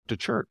to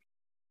church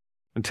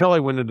until I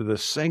went into the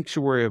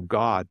sanctuary of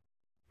God.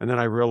 And then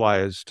I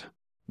realized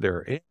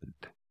their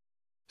end.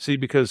 See,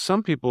 because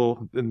some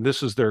people, and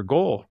this is their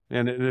goal.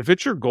 And if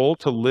it's your goal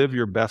to live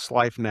your best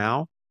life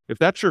now, if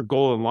that's your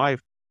goal in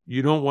life,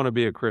 you don't want to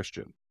be a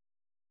Christian.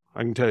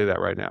 I can tell you that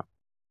right now.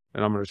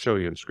 And I'm going to show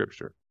you in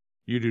Scripture.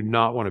 You do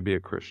not want to be a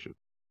Christian.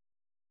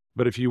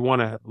 But if you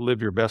want to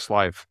live your best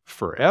life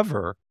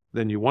forever,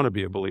 then you want to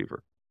be a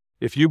believer.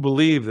 If you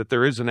believe that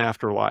there is an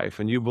afterlife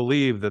and you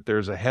believe that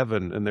there's a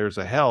heaven and there's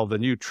a hell,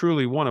 then you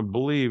truly want to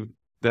believe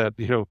that,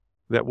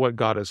 that what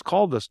God has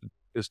called us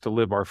is to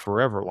live our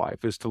forever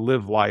life, is to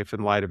live life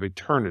in light of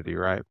eternity,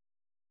 right?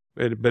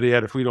 But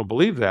yet, if we don't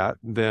believe that,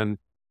 then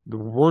the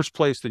worst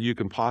place that you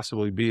can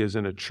possibly be is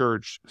in a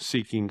church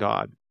seeking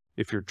God,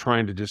 if you're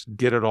trying to just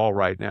get it all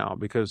right now,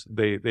 because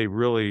they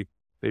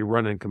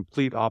run in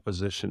complete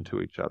opposition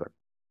to each other.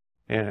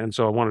 And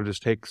so I want to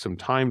just take some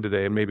time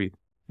today and maybe,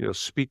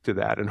 speak to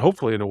that, and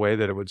hopefully in a way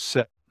that it would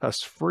set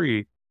us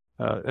free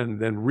and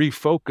then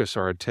refocus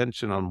our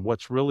attention on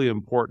what's really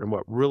important and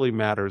what really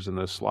matters in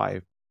this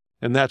life.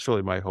 And that's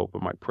really my hope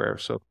and my prayer.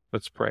 So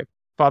let's pray.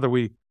 Father,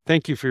 we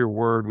thank you for your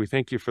word. We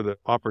thank you for the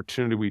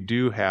opportunity we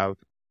do have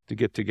to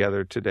get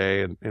together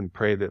today and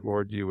pray that,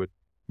 Lord, you would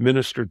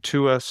minister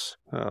to us,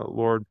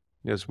 Lord,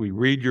 as we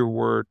read your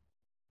word.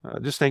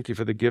 Just thank you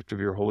for the gift of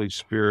your Holy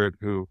Spirit,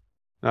 who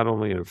not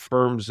only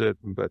affirms it,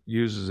 but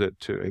uses it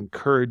to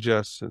encourage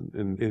us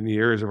in the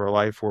areas of our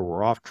life where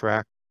we're off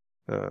track.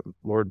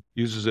 Lord,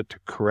 uses it to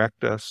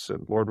correct us.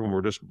 And Lord, when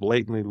we're just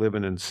blatantly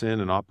living in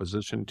sin and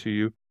opposition to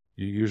you,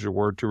 you use your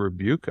word to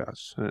rebuke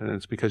us. And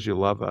it's because you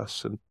love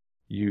us and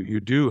you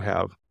do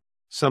have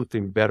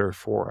something better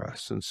for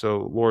us. And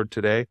so, Lord,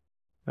 today,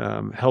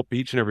 help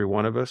each and every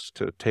one of us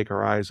to take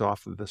our eyes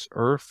off of this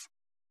earth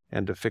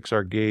and to fix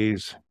our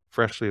gaze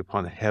freshly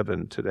upon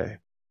heaven today.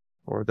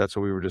 Lord, that's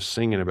what we were just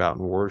singing about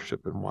in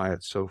worship, and why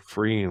it's so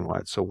freeing, why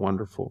it's so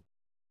wonderful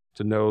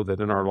to know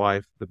that in our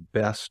life, the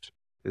best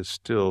is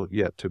still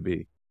yet to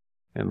be.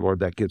 And Lord,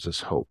 that gives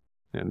us hope.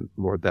 And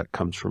Lord, that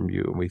comes from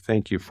you. And we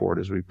thank you for it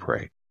as we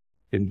pray.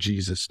 In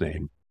Jesus'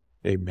 name,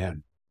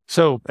 amen.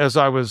 So as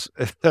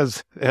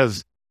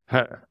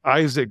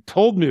Isaac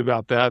told me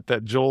about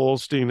that Joel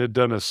Osteen had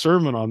done a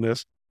sermon on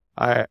this,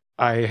 I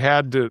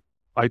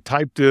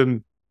typed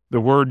in the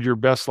word "your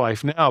best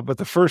life now," but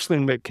the first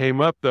thing that came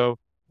up, though,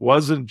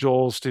 wasn't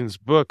Joel Osteen's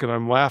book. And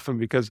I'm laughing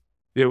because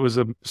it was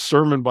a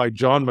sermon by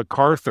John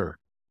MacArthur.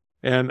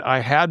 And I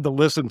had to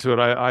listen to it.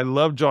 I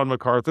love John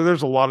MacArthur.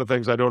 There's a lot of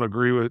things I don't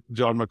agree with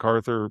John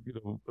MacArthur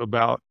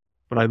about,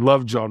 but I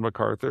love John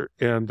MacArthur,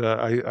 and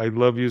I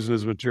love using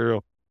his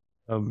material.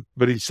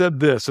 But he said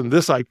this, and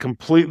this I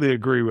completely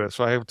agree with,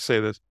 so I have to say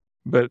this.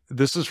 But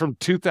this is from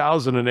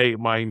 2008,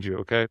 mind you,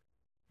 okay?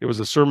 It was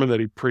a sermon that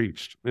he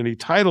preached, and he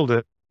titled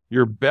it,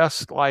 "Your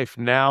Best Life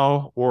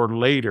Now or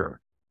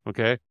Later,"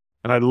 okay?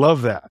 And I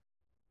love that.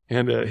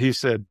 And he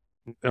said,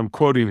 I'm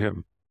quoting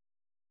him,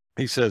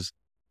 he says,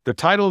 the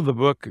title of the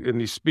book, and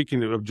he's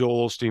speaking of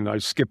Joel Osteen, I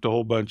skipped a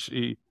whole bunch.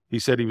 He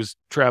said he was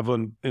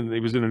traveling and he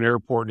was in an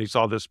airport and he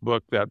saw this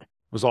book that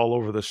was all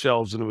over the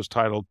shelves, and it was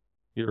titled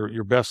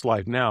Your Best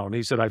Life Now. And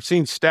he said, I've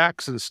seen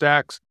stacks and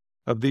stacks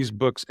of these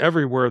books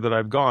everywhere that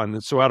I've gone.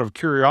 And so out of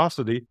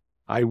curiosity,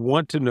 I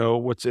want to know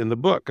what's in the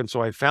book. And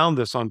so I found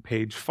this on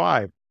page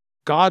 5.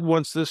 God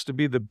wants this to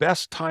be the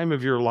best time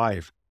of your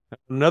life.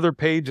 Another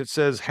page, it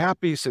says,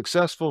 happy,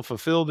 successful,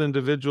 fulfilled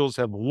individuals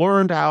have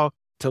learned how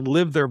to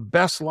live their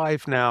best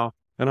life now.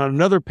 And on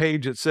another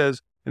page, it says,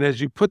 and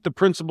as you put the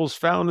principles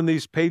found in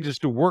these pages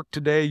to work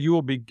today, you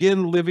will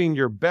begin living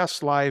your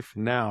best life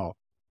now.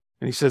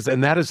 And he says,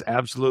 and that is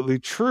absolutely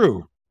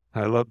true.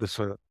 I love this.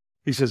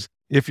 He says,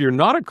 if you're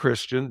not a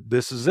Christian,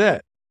 this is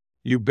it.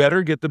 You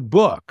better get the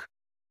book,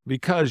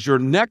 because your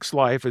next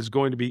life is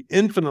going to be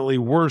infinitely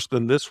worse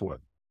than this one.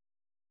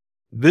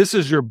 This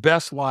is your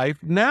best life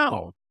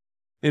now.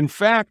 In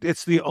fact,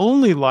 it's the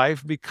only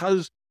life,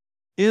 because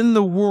in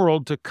the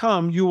world to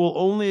come, you will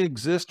only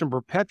exist in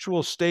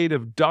perpetual state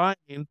of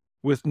dying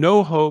with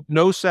no hope,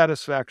 no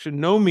satisfaction,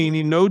 no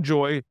meaning, no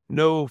joy,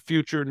 no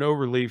future, no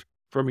relief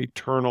from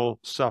eternal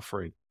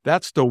suffering.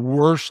 That's the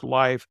worst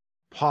life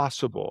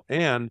possible.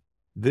 And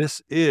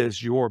this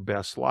is your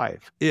best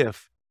life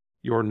if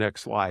your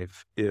next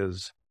life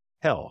is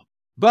hell.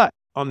 But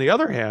on the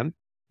other hand,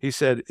 he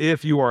said,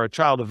 if you are a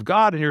child of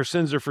God and your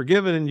sins are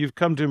forgiven and you've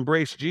come to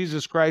embrace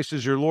Jesus Christ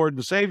as your Lord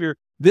and Savior,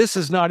 this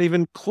is not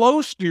even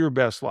close to your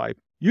best life.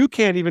 You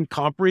can't even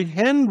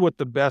comprehend what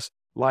the best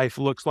life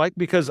looks like,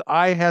 because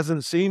eye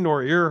hasn't seen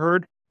nor ear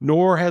heard,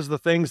 nor has the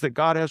things that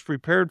God has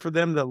prepared for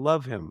them that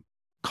love him.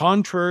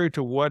 Contrary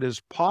to what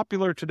is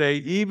popular today,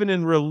 even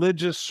in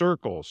religious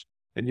circles.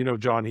 And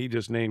John, he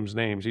just names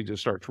names. He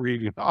just starts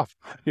reading off,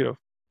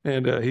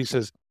 and he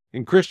says,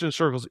 in Christian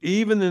circles,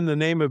 even in the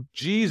name of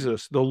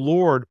Jesus, the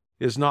Lord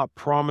is not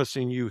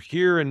promising you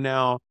here and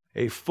now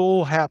a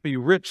full, happy,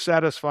 rich,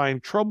 satisfying,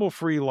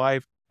 trouble-free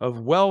life of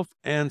wealth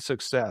and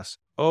success.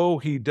 Oh,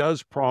 he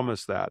does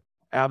promise that.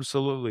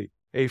 Absolutely.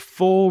 A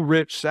full,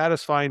 rich,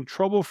 satisfying,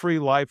 trouble-free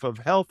life of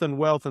health and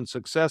wealth and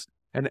success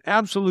and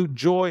absolute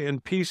joy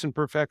and peace and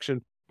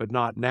perfection, but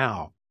not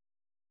now.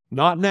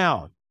 Not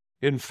now.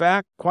 In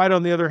fact, quite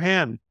on the other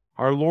hand,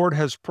 our Lord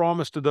has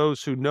promised to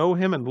those who know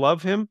him and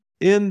love him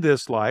in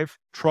this life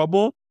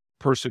trouble,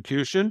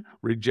 persecution,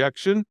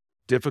 rejection,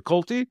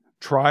 difficulty,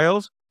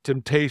 trials,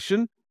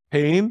 temptation,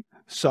 pain,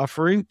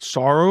 suffering,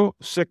 sorrow,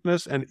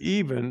 sickness, and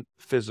even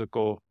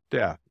physical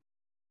death.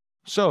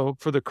 So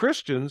for the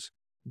Christians,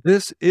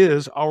 this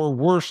is our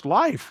worst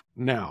life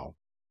now.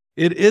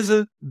 It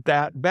isn't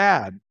that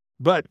bad,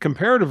 but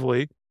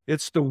comparatively,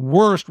 it's the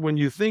worst when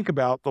you think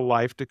about the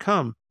life to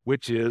come,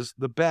 which is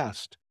the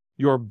best.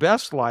 Your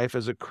best life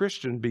as a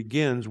Christian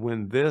begins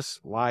when this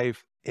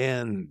life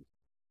ends.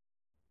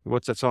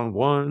 What's that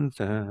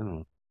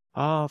song?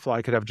 I'll fly.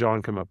 I could have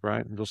John come up,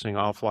 right? And they'll sing,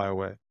 I'll fly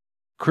away.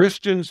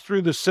 Christians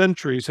through the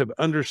centuries have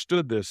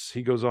understood this.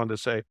 He goes on to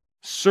say,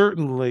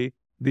 certainly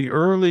the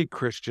early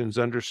Christians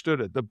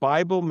understood it. The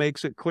Bible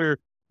makes it clear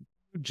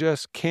you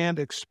just can't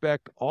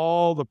expect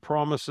all the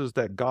promises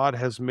that God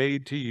has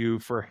made to you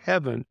for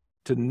heaven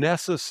to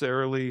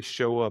necessarily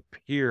show up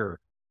here.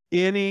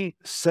 Any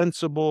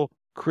sensible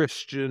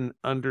Christian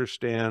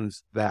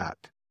understands that.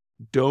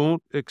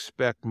 Don't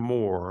expect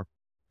more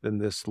than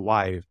this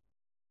life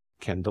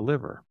can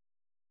deliver.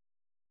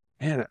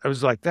 And I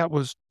was like,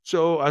 that's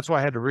why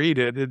I had to read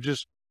it. It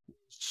just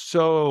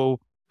so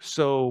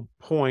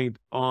point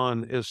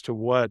on as to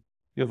what,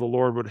 the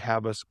Lord would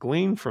have us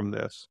glean from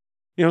this.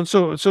 And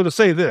so to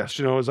say this,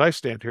 as I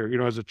stand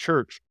here, as a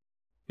church,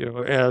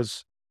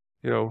 as,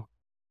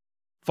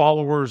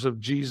 followers of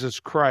Jesus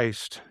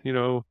Christ,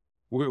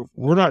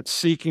 we're not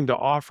seeking to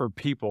offer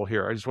people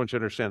here. I just want you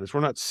to understand this. We're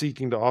not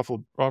seeking to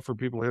offer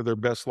people here their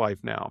best life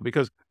now,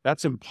 because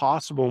that's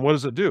impossible. And what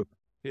does it do?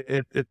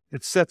 It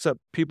sets up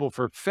people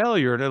for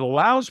failure, and it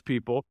allows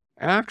people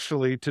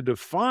actually to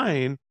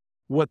define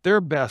what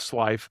their best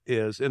life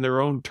is in their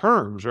own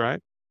terms, right?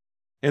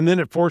 And then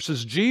it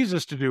forces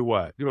Jesus to do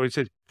what? He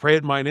said, pray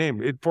in my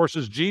name. It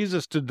forces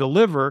Jesus to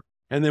deliver.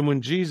 And then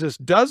when Jesus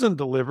doesn't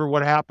deliver,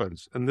 what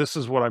happens? And this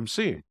is what I'm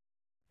seeing.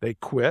 They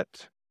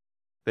quit,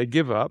 they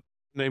give up,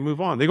 and they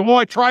move on. They go, oh,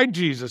 I tried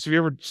Jesus. Have you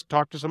ever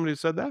talked to somebody who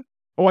said that?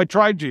 Oh, I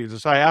tried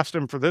Jesus. I asked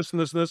him for this and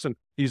this and this, and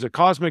he's a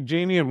cosmic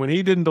genie. And when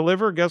he didn't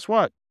deliver, guess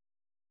what?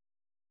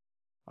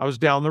 I was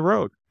down the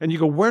road. And you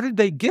go, where did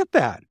they get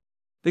that?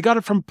 They got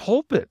it from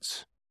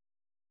pulpits.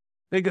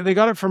 They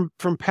got it from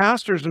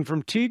pastors and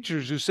from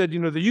teachers who said,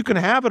 that you can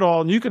have it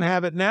all and you can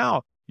have it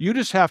now. You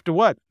just have to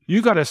what?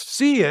 You got to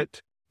see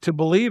it to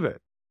believe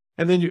it.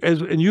 And then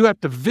you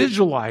have to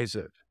visualize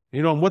it.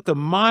 And what the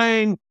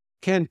mind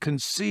can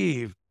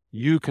conceive,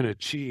 you can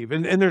achieve.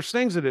 And there's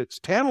things that it's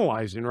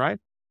tantalizing, right?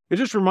 It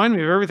just reminded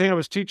me of everything I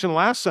was teaching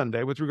last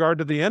Sunday with regard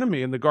to the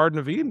enemy in the Garden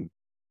of Eden.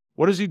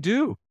 What does he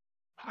do?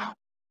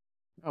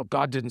 Oh,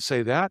 God didn't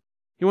say that.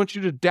 He wants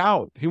you to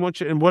doubt. He wants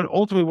you, and what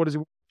does he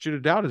want you to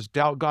doubt is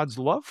doubt God's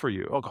love for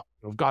you. Oh, God,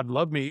 if God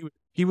loved me,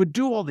 he would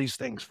do all these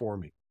things for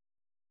me.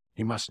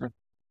 He mustn't.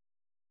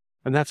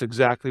 And that's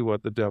exactly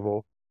what the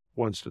devil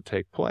wants to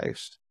take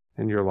place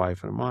in your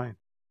life and mine.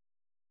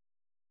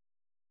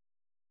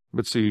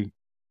 But see,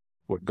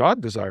 what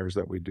God desires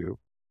that we do,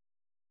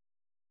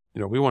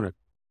 we want to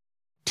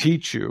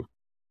teach you.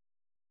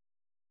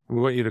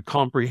 We want you to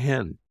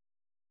comprehend.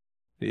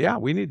 Yeah,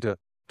 we need to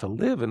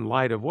live in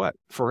light of what?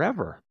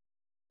 Forever.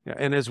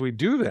 And as we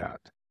do that,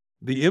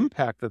 the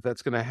impact that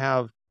that's going to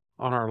have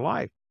on our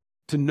life,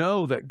 to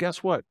know that,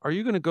 guess what? Are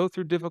you going to go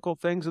through difficult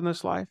things in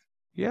this life?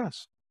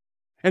 Yes.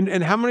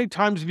 And how many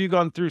times have you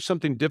gone through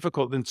something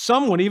difficult? And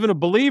someone, even a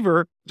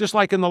believer, just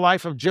like in the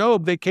life of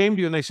Job, they came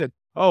to you and they said,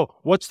 oh,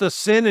 what's the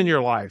sin in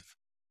your life?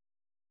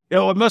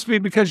 It must be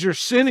because you're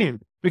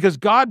sinning. Because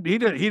God, he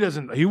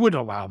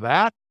wouldn't allow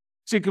that.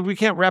 See, because we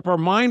can't wrap our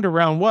mind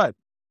around what?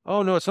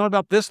 Oh, no, it's not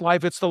about this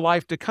life. It's the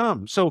life to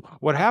come. So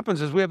what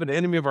happens is we have an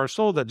enemy of our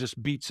soul that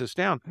just beats us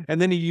down. And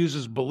then he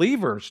uses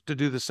believers to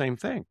do the same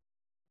thing.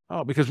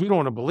 Oh, because we don't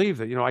want to believe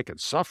that, I could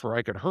suffer,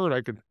 I could hurt,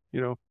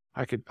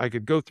 I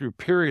could go through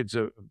periods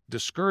of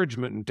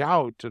discouragement and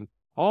doubt and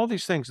all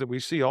these things that we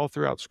see all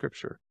throughout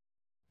Scripture.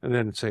 And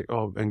then say,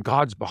 oh, and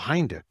God's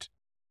behind it.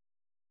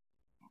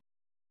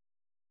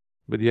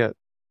 But yet,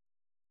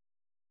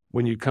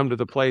 when you come to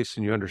the place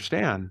and you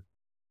understand,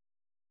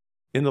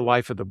 in the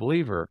life of the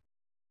believer,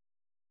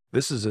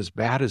 this is as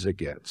bad as it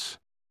gets.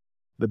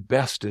 The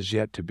best is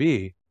yet to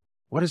be.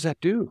 What does that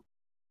do?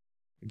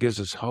 It gives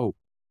us hope.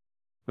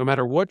 No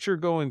matter what you're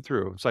going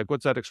through. It's like,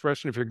 what's that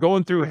expression? If you're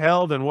going through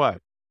hell, then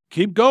what?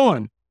 Keep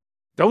going.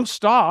 Don't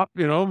stop.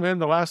 Man,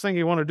 the last thing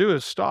you want to do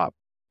is stop.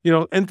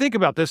 And think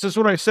about this. This is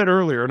what I said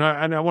earlier, and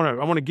I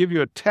want to give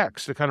you a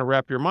text to kind of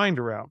wrap your mind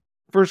around.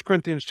 1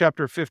 Corinthians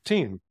chapter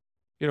 15.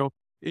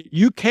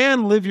 You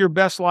can live your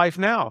best life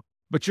now,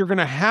 but you're going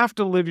to have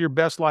to live your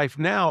best life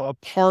now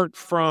apart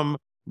from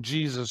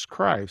Jesus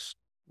Christ.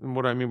 And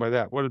what do I mean by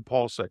that? What did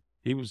Paul say?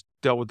 He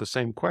dealt with the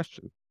same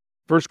question.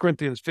 1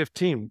 Corinthians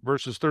 15,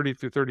 verses 30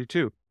 through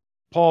 32.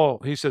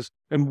 Paul, he says,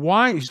 and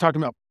why? He's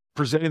talking about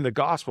presenting the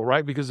gospel,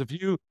 right? Because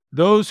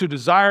those who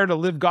desire to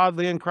live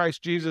godly in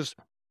Christ Jesus,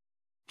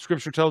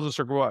 Scripture tells us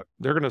are what?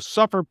 They're going to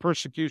suffer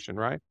persecution,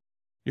 right?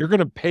 You're going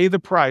to pay the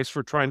price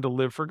for trying to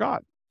live for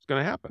God. It's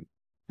going to happen.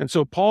 And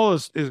so Paul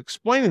is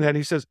explaining that.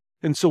 He says,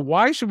 and so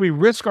why should we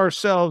risk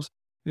ourselves,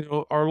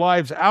 our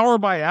lives hour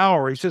by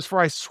hour? He says, for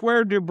I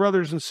swear, dear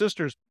brothers and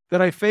sisters,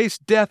 that I face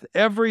death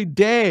every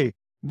day.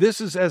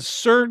 This is as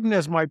certain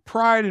as my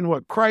pride in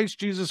what Christ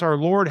Jesus our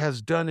Lord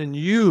has done in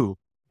you.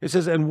 It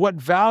says, and what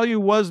value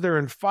was there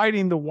in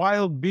fighting the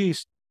wild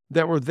beasts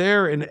that were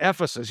there in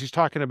Ephesus? He's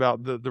talking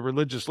about the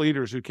religious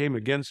leaders who came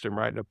against him,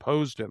 right, and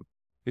opposed him.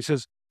 He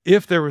says,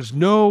 if there was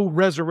no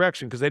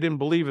resurrection, because they didn't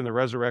believe in the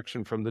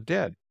resurrection from the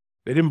dead.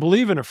 They didn't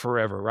believe in it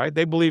forever, right?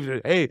 They believed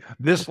that, hey,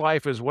 this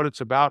life is what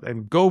it's about,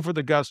 and go for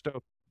the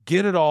gusto.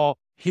 Get it all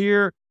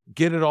here,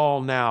 get it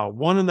all now.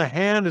 One in the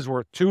hand is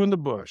worth two in the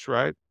bush,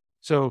 right?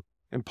 So,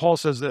 and Paul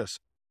says this,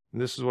 and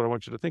this is what I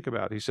want you to think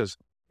about. He says,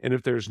 and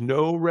if there's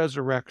no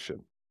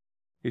resurrection,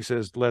 he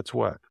says, let's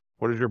what?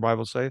 What does your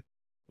Bible say?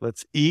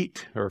 Let's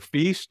eat or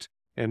feast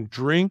and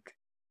drink,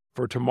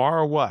 for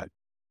tomorrow what?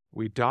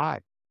 We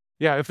die.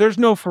 Yeah, if there's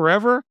no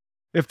forever,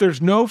 if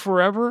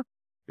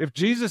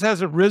Jesus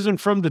hasn't risen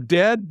from the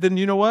dead, then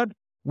you know what?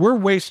 We're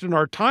wasting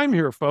our time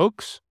here,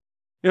 folks.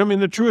 In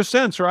the truest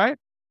sense, right?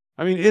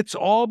 It's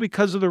all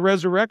because of the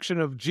resurrection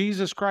of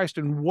Jesus Christ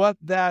and what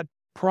that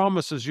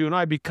promises you and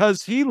I.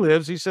 Because he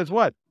lives, he says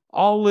what?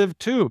 I'll live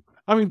too.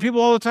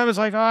 People all the time, it's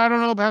like, oh, I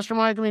don't know, Pastor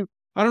Mike.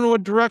 I don't know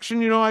what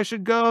direction, I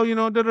should go, I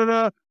don't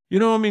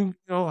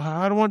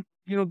want,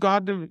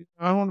 God to,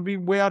 I don't want to be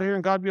way out here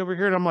and God be over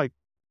here. And I'm like,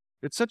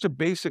 it's such a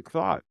basic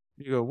thought.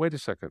 You go, wait a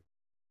second.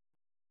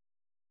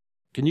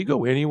 Can you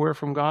go anywhere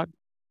from God?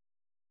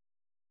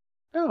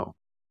 No.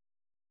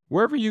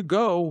 Wherever you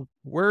go,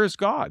 where is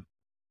God?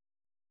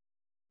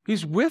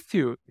 He's with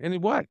you.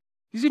 And what?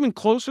 He's even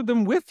closer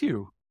than with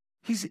you.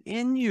 He's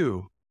in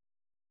you.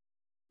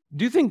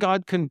 Do you think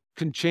God can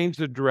change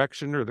the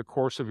direction or the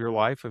course of your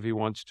life if he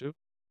wants to?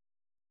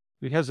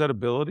 He has that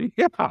ability?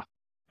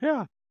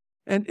 Yeah.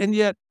 And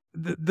yet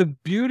the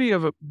beauty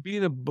of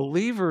being a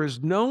believer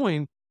is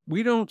knowing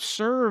we don't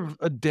serve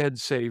a dead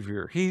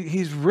Savior.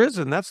 He's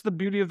risen. That's the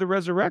beauty of the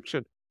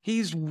resurrection.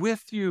 He's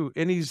with you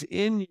and he's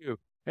in you.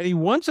 And he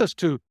wants us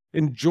to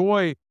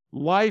enjoy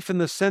life in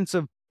the sense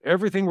of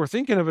everything we're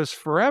thinking of as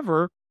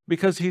forever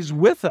because he's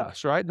with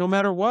us, right? No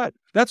matter what.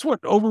 That's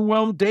what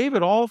overwhelmed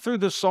David all through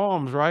the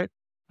Psalms, right?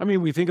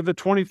 We think of the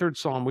 23rd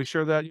Psalm. We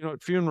share that,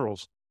 at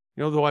funerals.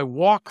 Though I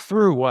walk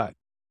through what?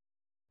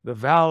 The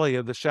valley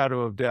of the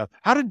shadow of death.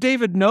 How did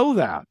David know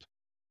that?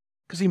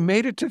 Because he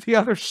made it to the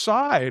other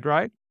side,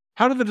 right?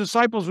 How did the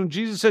disciples, when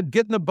Jesus said,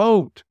 get in the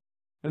boat,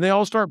 and they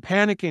all start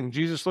panicking,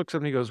 Jesus looks at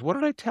them and he goes, what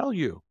did I tell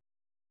you?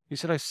 He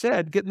said, I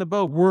said, get in the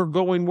boat. We're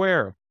going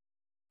where?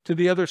 To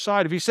the other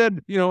side. If he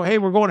said, hey,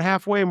 we're going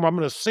halfway and I'm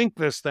going to sink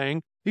this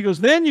thing, he goes,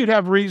 then you'd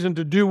have reason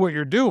to do what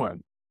you're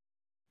doing.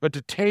 But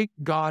to take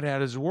God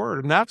at his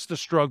word, and that's the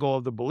struggle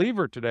of the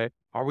believer today.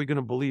 Are we going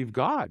to believe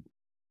God?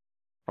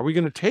 Are we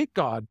going to take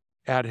God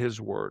at his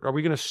word? Are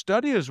we going to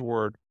study his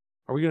word?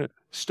 Are we going to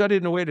study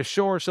it in a way to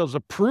show ourselves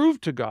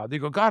approved to God? They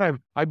go, God,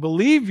 I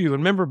believe you.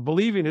 And remember,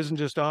 believing isn't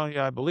just, oh,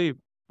 yeah, I believe,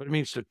 but it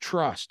means to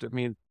trust. It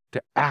means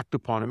to act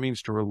upon. It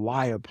means to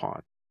rely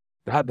upon.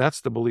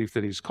 That's the belief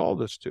that he's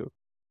called us to.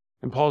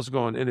 And Paul's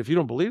going, and if you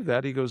don't believe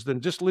that, he goes,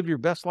 then just live your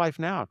best life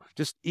now.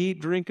 Just eat,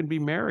 drink, and be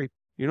merry,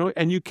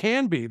 and you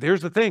can be.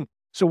 There's the thing.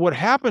 So what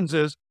happens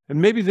is,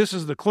 and maybe this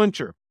is the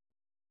clincher.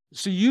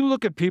 So you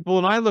look at people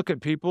and I look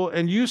at people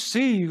and you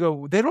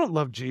go, they don't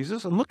love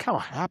Jesus. And look how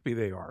happy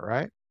they are,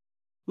 right?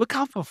 Look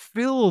how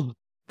fulfilled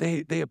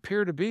they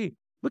appear to be.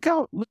 Look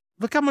how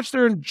much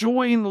they're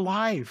enjoying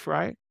life,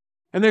 right?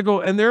 And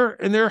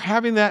they're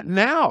having that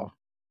now,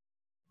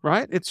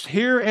 right? It's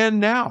here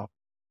and now.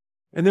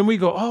 And then we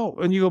go, oh,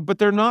 and you go, but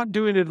they're not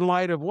doing it in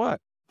light of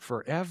what?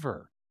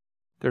 Forever.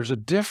 There's a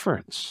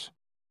difference.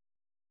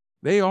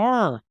 They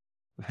are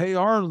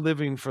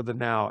living for the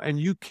now, and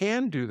you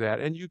can do that,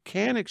 and you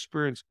can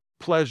experience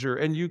pleasure,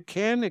 and you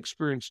can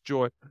experience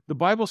joy. The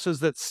Bible says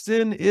that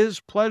sin is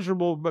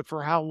pleasurable, but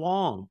for how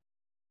long?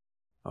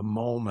 A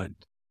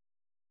moment.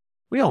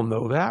 We all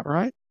know that,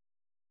 right?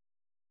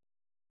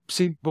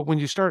 See, but when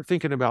you start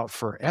thinking about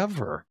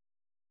forever,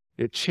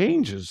 it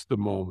changes the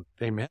moment.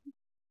 Amen?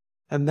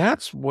 And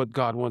that's what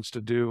God wants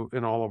to do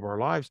in all of our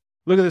lives.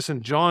 Look at this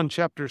in John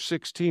chapter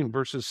 16,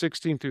 verses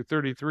 16 through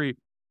 33.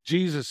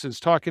 Jesus is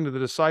talking to the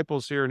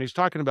disciples here, and he's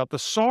talking about the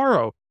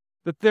sorrow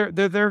that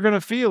they're going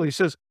to feel. He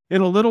says,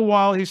 in a little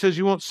while, he says,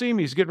 you won't see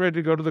me. He's getting ready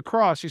to go to the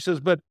cross. He says,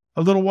 but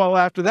a little while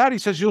after that, he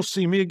says, you'll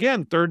see me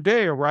again, third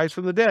day, or rise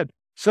from the dead.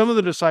 Some of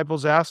the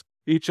disciples ask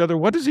each other,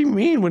 what does he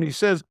mean when he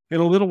says, in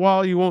a little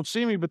while you won't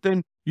see me, but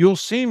then you'll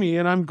see me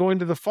and I'm going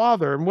to the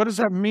Father? And what does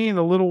that mean,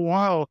 a little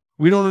while?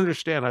 We don't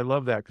understand. I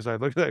love that because I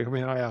look at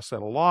that. I ask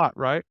that a lot,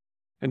 right?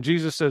 And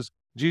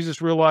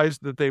Jesus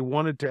realized that they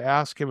wanted to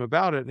ask him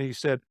about it. And he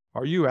said,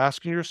 are you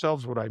asking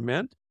yourselves what I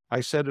meant? I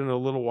said, in a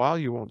little while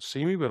you won't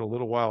see me, but a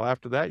little while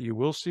after that you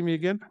will see me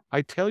again.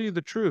 I tell you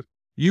the truth.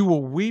 You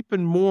will weep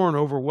and mourn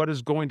over what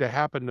is going to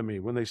happen to me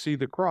when they see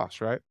the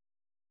cross, right?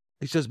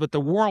 He says, but the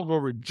world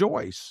will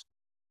rejoice.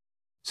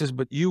 It says,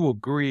 but you will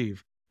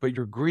grieve, but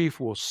your grief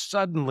will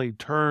suddenly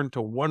turn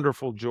to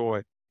wonderful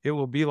joy. It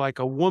will be like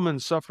a woman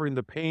suffering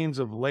the pains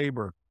of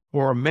labor,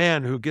 or a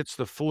man who gets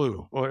the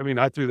flu. Well, I mean,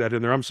 I threw that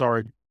in there. I'm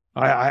sorry.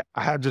 I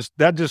had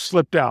that just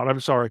slipped out. I'm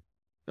sorry.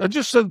 I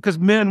just said, because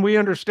men, we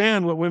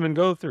understand what women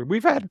go through.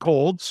 We've had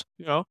colds,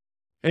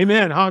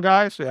 Amen, huh,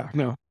 guys? Yeah,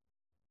 no,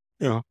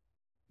 no.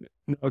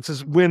 No, it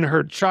says, when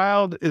her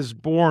child is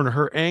born,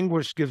 her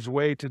anguish gives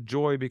way to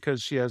joy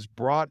because she has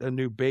brought a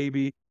new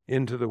baby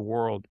into the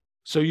world.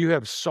 So you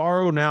have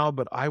sorrow now,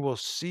 but I will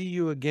see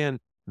you again.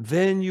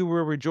 Then you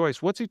will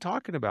rejoice. What's he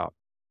talking about?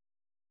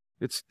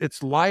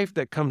 It's life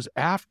that comes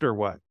after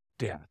what?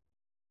 Death.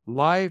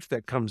 Life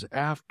that comes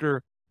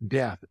after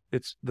death.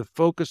 It's the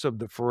focus of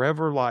the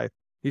forever life.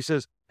 He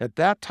says, at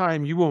that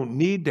time, you won't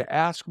need to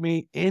ask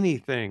me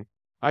anything.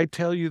 I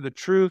tell you the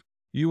truth.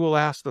 You will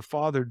ask the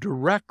Father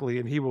directly,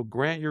 and he will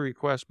grant your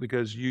request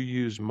because you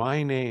use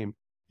my name.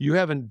 You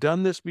haven't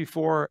done this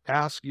before.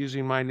 Ask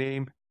using my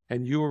name,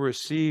 and you will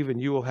receive, and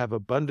you will have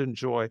abundant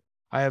joy.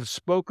 I have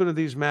spoken of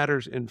these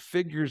matters in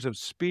figures of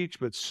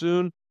speech, but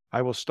soon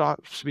I will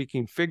stop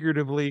speaking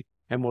figuratively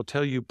and will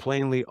tell you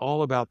plainly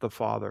all about the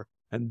Father.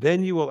 And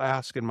then you will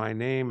ask in my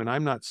name, and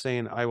I'm not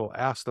saying I will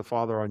ask the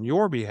Father on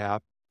your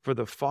behalf, for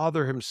the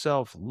Father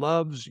himself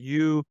loves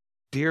you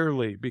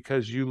dearly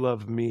because you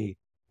love me.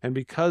 And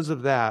because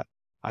of that,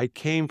 I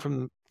came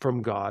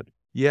from God.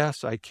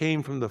 Yes, I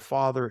came from the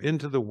Father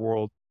into the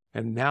world,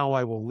 and now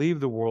I will leave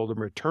the world and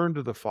return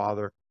to the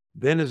Father.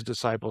 Then his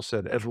disciples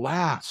said, at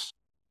last,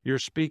 you're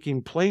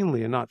speaking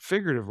plainly and not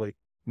figuratively.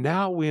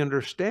 Now we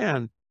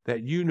understand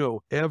that you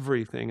know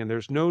everything, and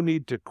there's no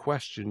need to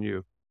question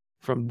you.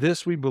 From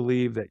this we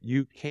believe that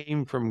you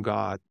came from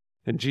God.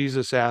 And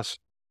Jesus asked,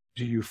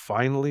 do you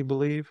finally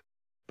believe?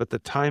 But the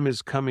time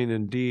is coming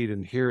indeed,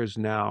 and here is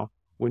now,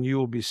 when you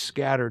will be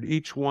scattered.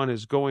 Each one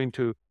is going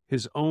to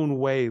his own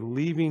way,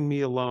 leaving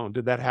me alone.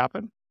 Did that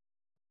happen?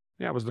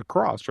 Yeah, it was the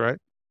cross, right?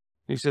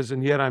 He says,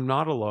 and yet I'm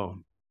not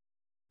alone.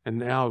 And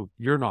now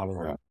you're not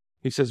alone.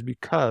 He says,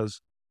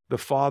 because the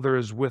Father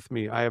is with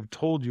me. I have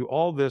told you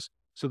all this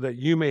so that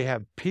you may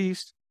have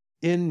peace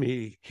in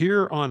me.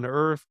 Here on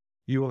earth,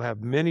 you will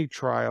have many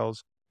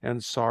trials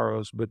and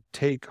sorrows, but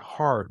take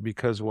heart,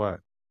 because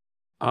what?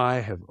 I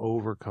have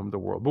overcome the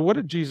world. But what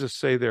did Jesus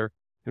say there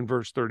in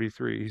verse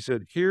 33? He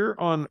said, here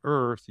on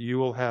earth, you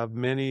will have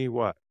many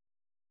what?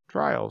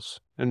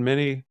 Trials and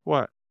many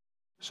what?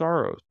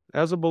 Sorrows.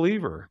 As a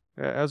believer,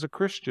 as a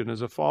Christian,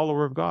 as a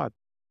follower of God.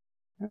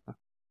 Yeah.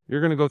 You're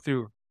going to go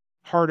through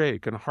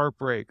heartache and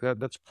heartbreak.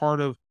 That's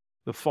part of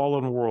the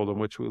fallen world in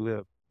which we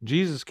live.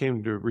 Jesus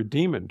came to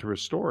redeem it, to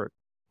restore it.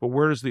 But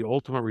where does the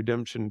ultimate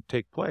redemption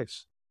take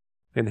place?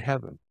 In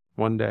heaven,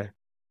 one day.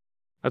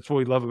 That's what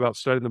we love about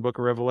studying the book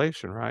of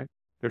Revelation, right?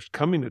 There's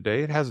coming a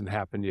day. It hasn't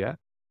happened yet.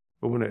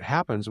 But when it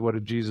happens, what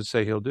did Jesus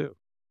say he'll do?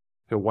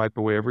 He'll wipe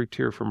away every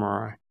tear from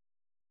our eye.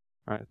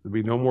 Right? There'll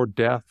be no more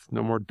death,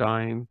 no more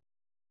dying,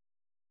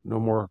 no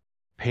more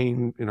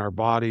pain in our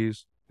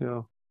bodies.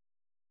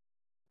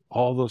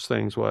 All those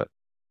things, what?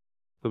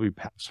 They'll be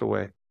passed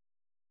away.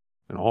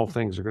 And all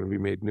things are going to be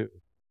made new.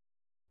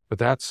 But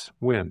that's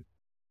when?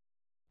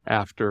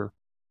 After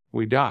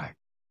we die.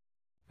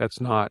 That's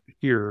not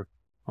here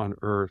on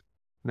earth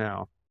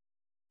now.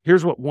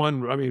 Here's what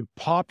one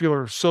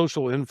popular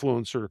social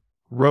influencer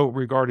wrote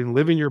regarding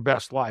living your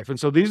best life. And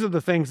so these are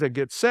the things that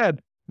get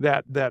said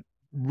that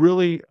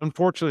really,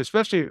 unfortunately,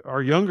 especially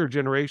our younger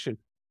generation,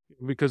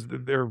 because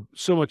they're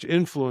so much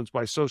influenced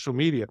by social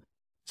media,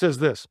 says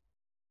this: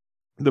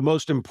 the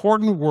most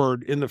important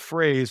word in the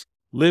phrase,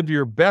 live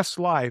your best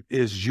life,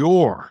 is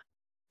your.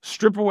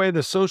 Strip away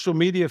the social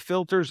media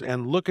filters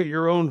and look at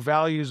your own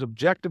values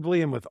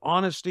objectively and with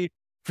honesty.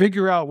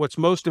 Figure out what's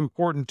most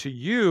important to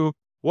you,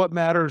 what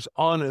matters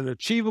on an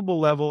achievable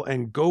level,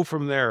 and go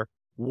from there.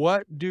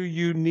 What do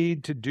you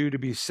need to do to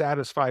be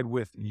satisfied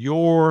with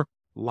your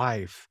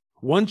life?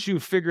 Once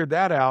you've figured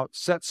that out,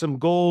 set some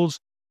goals,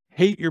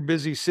 hate your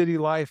busy city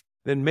life,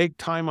 then make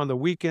time on the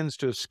weekends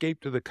to escape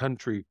to the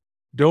country.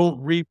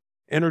 Don't reap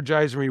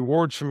energizing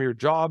rewards from your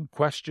job?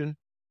 Question.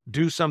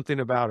 Do something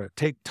about it.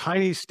 Take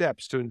tiny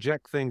steps to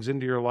inject things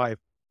into your life,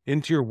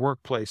 into your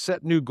workplace.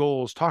 Set new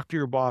goals. Talk to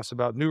your boss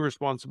about new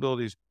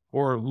responsibilities,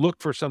 or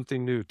look for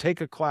something new. Take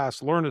a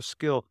class, learn a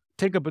skill,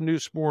 take up a new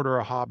sport or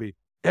a hobby.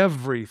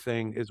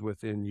 Everything is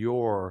within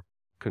your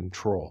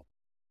control.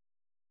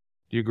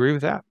 Do you agree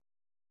with that?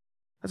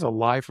 That's a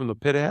lie from the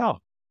pit of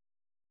hell.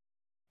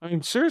 I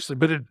mean, seriously,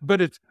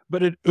 but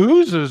it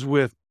oozes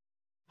with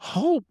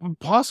hope and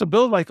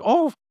possibility. Like,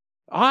 oh,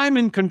 I'm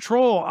in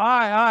control.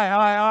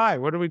 I.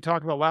 What did we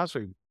talk about last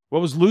week?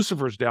 What was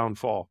Lucifer's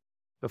downfall?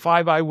 The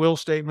 5 I will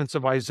statements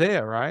of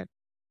Isaiah, right?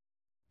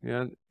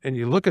 And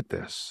you look at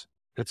this,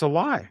 it's a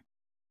lie.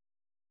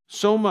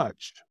 So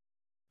much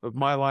of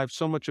my life,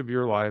 so much of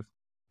your life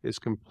is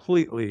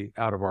completely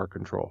out of our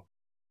control.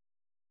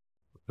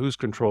 Whose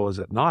control is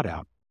it not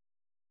out?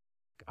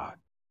 God.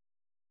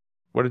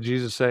 What did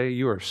Jesus say?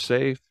 You are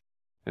safe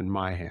in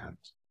my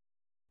hands,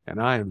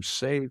 and I am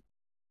safe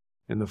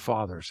in the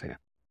Father's hand.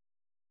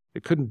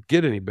 It couldn't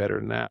get any better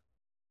than that.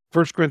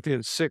 1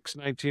 Corinthians 6,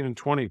 19 and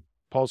 20,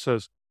 Paul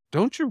says,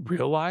 don't you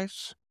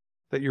realize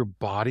that your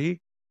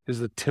body is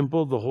the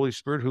temple of the Holy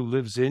Spirit who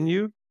lives in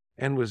you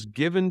and was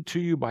given to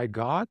you by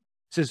God?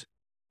 He says,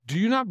 do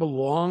you not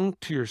belong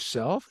to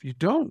yourself? You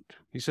don't.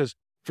 He says,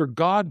 for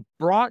God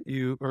bought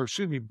you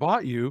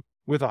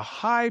with a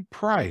high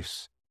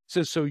price. He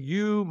says, so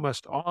you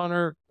must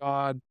honor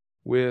God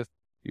with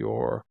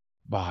your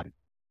body.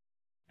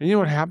 And you know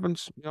what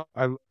happens?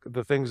 I look at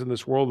the things in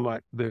this world,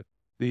 like the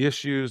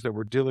issues that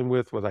we're dealing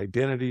with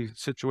identity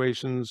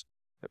situations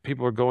that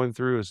people are going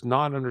through, is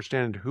not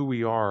understanding who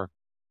we are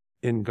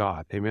in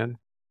God. Amen.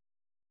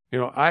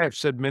 I have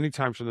said many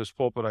times from this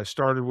pulpit, I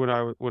started when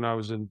I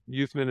was in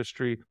youth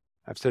ministry.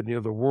 I've said,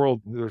 the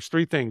world, there's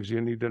three things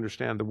you need to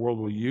understand. The world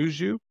will use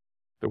you,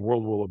 the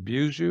world will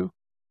abuse you,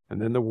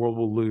 and then the world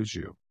will lose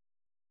you.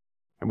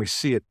 And we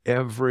see it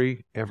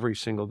every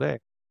single day.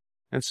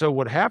 And so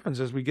what happens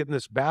is we get in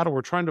this battle.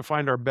 We're trying to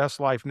find our best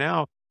life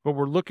now, but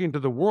we're looking to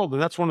the world.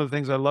 And that's one of the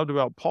things I loved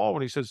about Paul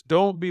when he says,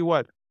 don't be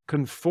what?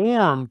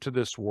 Conformed to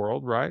this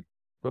world, right?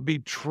 But be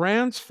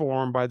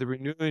transformed by the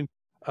renewing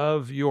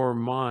of your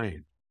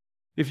mind.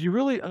 If you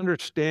really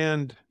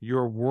understand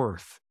your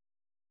worth,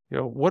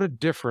 what a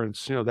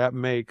difference, that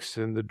makes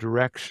in the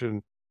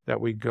direction that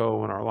we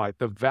go in our life,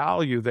 the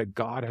value that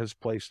God has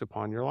placed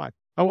upon your life.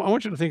 I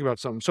want you to think about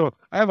something. So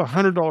I have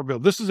 $100 bill.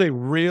 This is a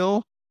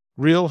real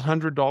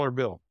 $100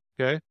 bill.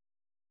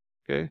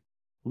 Okay.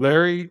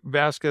 Larry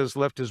Vasquez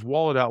left his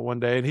wallet out one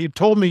day, and he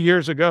told me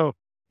years ago,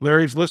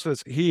 Larry's listening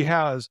to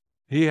this,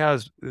 he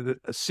has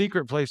a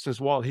secret place in his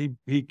wallet.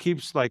 He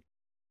keeps it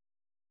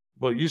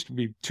used to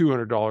be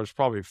 $200,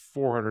 probably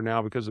 $400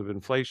 now because of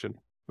inflation.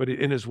 But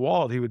in his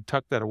wallet, he would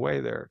tuck that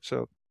away there.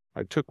 So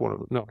I took one of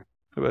them. No,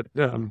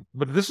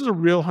 but this is a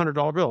real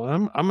 $100 bill.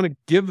 I'm going to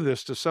give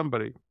this to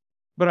somebody.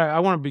 But I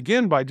want to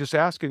begin by just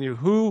asking you,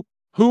 who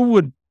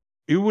would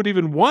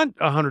even want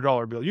a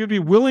 $100 bill? You'd be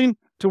willing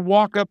to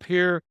walk up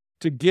here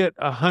to get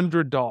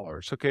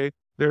 $100. Okay.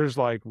 There's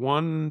like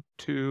 1,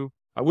 2.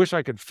 I wish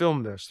I could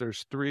film this.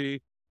 There's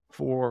 3,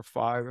 4,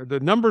 5. The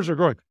numbers are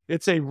growing.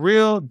 It's a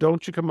real,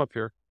 don't you come up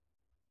here.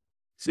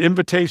 It's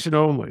invitation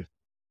only.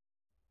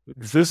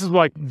 This is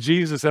like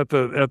Jesus at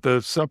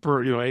the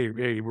supper,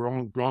 hey,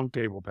 wrong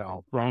table,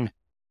 pal. Wrong.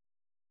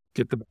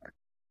 Get the back.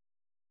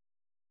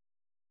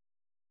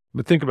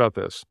 But think about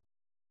this.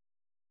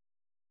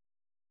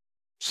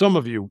 Some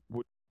of you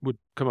would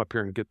come up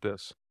here and get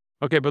this.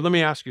 Okay, but let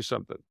me ask you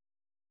something.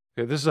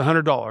 Okay, this is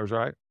 $100,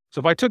 right? So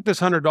if I took this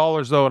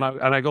 $100 though, and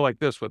I go like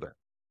this with it,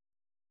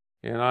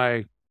 and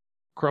I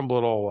crumble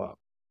it all up.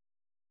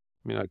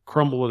 I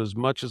crumble it as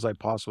much as I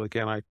possibly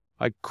can.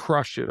 I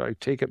crush it. I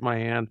take it in my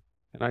hand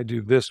and I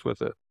do this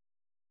with it.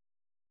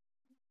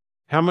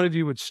 How many of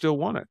you would still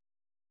want it?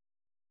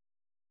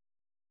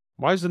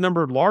 Why is the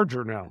number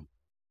larger now?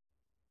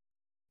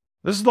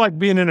 This is like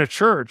being in a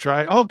church,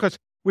 right? Oh, because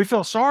we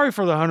feel sorry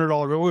for the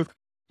 $100 bill.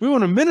 We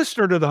want to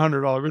minister to the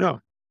 $100 bill. No.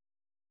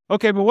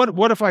 Okay, but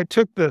what if I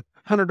took the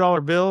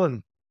 $100 bill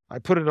and I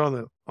put it on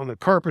the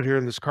carpet here,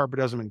 and this carpet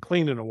hasn't been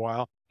cleaned in a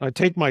while. And I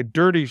take my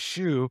dirty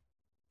shoe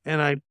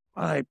and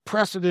I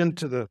press it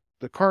into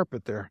the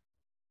carpet there.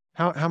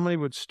 How many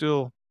would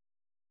still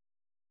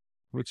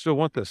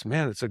want this?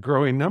 Man, it's a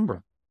growing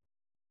number.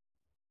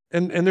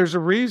 And there's a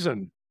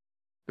reason.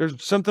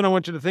 There's something I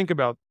want you to think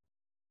about.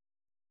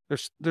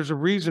 There's a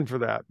reason for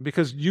that,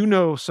 because you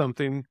know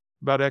something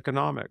about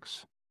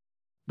economics.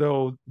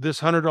 Though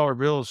this $100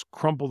 bill is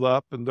crumpled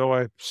up, and though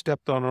I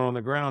stepped on it on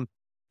the ground,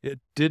 it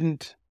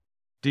didn't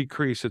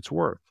decrease its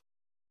worth.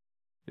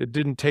 It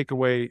didn't take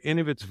away any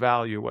of its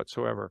value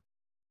whatsoever.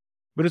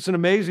 But it's an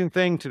amazing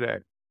thing today.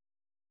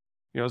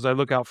 As I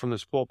look out from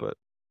this pulpit,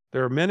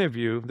 there are many of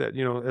you that,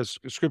 as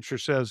Scripture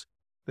says,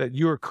 that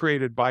you are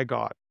created by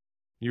God.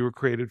 You were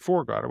created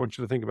for God. I want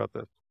you to think about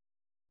this.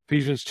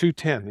 Ephesians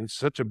 2:10. It's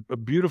such a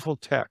beautiful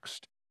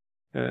text.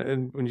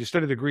 And when you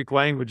study the Greek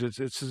language,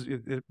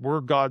 we're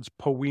God's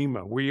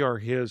poema. We are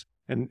His.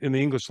 And in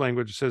the English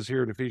language, it says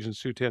here in Ephesians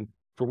 2:10,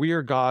 for we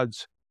are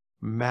God's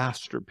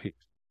masterpiece.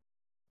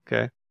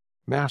 Okay?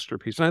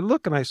 Masterpiece. And I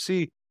look and I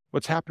see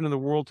what's happened in the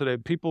world today.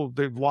 People,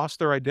 they've lost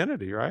their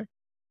identity, right?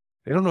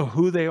 They don't know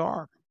who they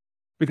are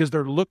because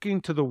they're looking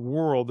to the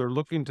world. They're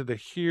looking to the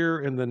here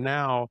and the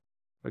now,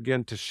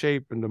 again, to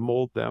shape and to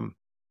mold them.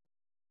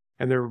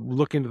 And they're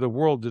looking to the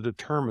world to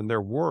determine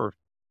their worth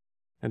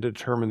and to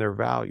determine their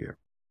value.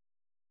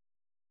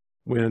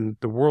 When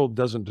the world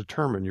doesn't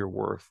determine your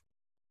worth,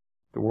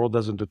 the world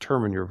doesn't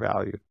determine your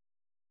value.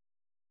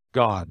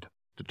 God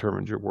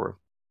determines your worth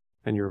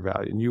and your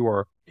value. And you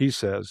are, He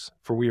says,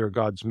 for we are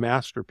God's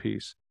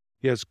masterpiece.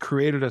 He has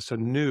created us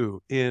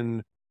anew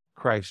in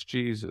Christ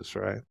Jesus,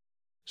 right?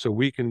 So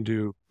we can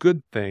do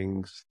good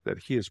things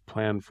that He has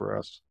planned for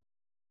us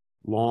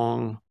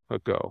long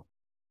ago.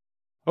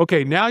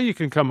 Okay, now you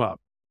can come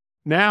up.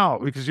 Now,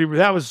 because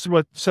that was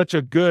such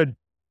a good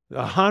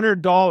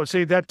 $100.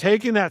 See, that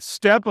taking that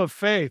step of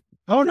faith.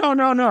 Oh,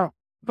 no.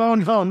 Oh,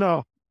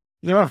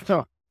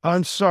 no.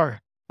 I'm sorry.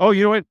 Oh,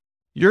 you know what?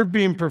 You're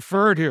being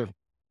preferred here.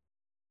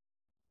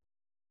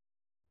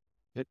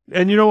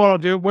 And you know what I'll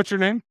do? What's your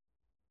name?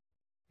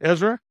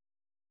 Ezra?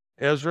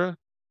 Ezra?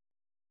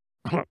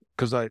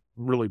 Because I'm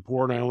really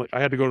poor and I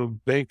had to go to the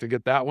bank to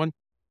get that one.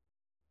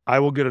 I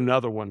will get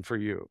another one for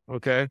you.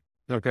 Okay.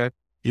 Okay.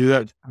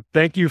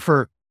 Thank you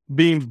for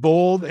being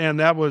bold. And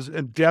that was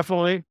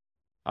definitely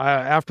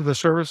after the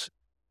service.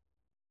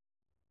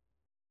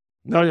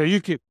 No, you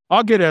keep,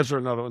 I'll get Ezra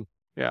another one.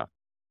 Yeah.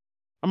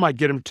 I might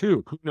get him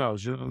two. Who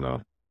knows? You don't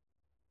know.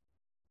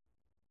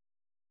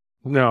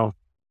 No,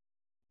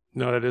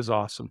 that is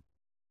awesome.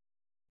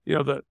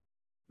 The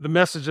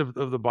message of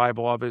the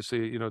Bible,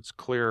 obviously, it's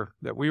clear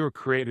that we were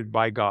created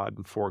by God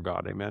and for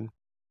God. Amen.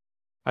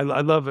 I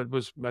love it.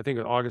 I think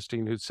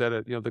Augustine who said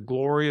it, the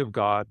glory of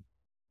God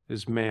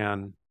is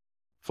man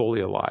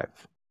fully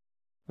alive.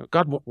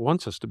 God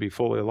wants us to be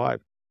fully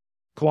alive.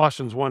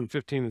 Colossians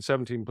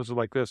 1:15-17 puts it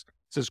like this.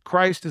 It says,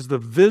 Christ is the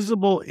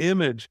visible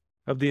image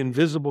of the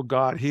invisible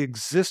God. He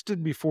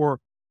existed before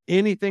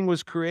anything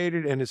was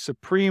created and is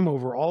supreme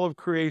over all of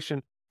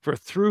creation. For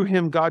through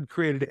him, God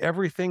created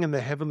everything in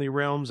the heavenly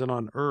realms and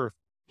on earth.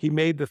 He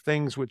made the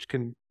things which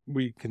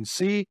we can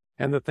see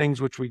and the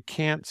things which we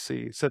can't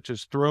see, such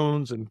as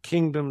thrones and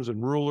kingdoms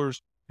and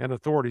rulers and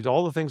authorities,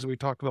 all the things that we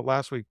talked about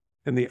last week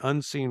in the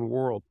unseen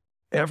world.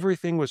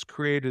 Everything was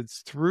created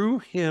through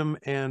him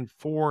and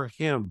for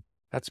him.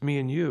 That's me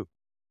and you.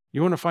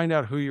 You want to find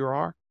out who you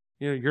are?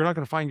 You're not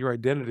going to find your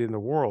identity in the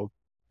world.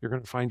 You're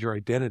going to find your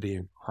identity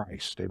in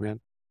Christ.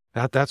 Amen.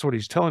 That's what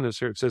he's telling us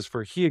here. It says,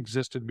 for he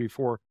existed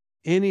before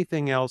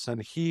anything else,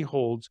 and he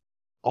holds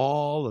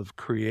all of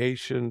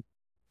creation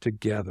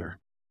together.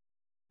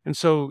 And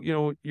so,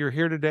 you're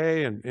here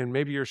today and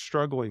maybe you're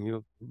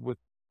struggling, with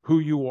who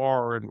you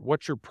are and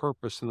what's your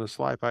purpose in this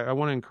life. I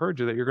want to encourage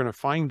you that you're going to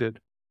find it.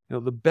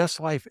 The best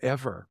life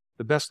ever,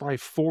 the best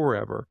life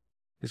forever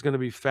is going to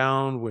be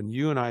found when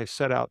you and I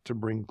set out to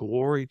bring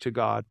glory to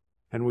God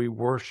and we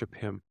worship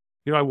him.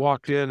 I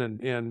walked in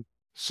and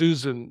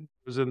Susan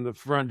was in the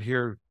front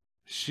here.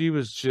 She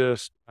was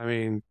just,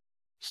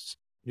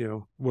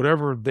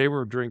 whatever they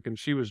were drinking,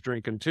 she was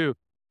drinking too.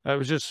 I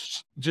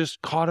was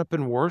just caught up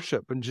in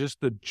worship and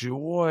just the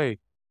joy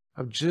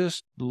of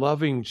just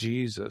loving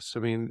Jesus.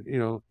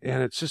 And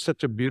it's just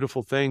such a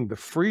beautiful thing, the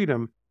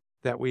freedom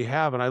that we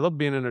have. And I love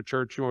being in a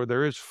church where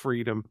there is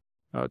freedom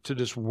to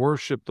just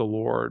worship the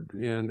Lord.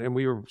 And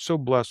we were so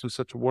blessed with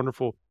such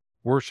wonderful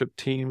worship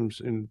teams.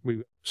 And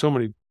so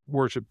many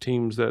worship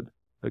teams that,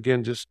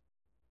 again, just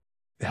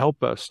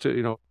help us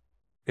to,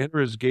 enter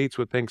his gates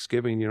with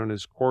thanksgiving, and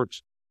his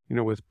courts,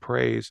 with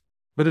praise.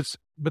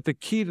 But the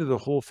key to the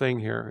whole thing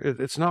here,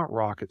 it's not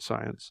rocket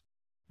science.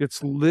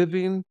 It's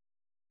living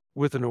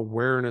with an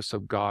awareness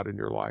of God in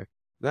your life.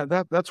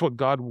 That's what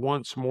God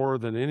wants more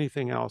than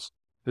anything else,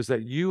 is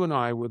that you and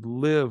I would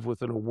live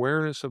with an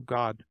awareness of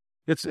God.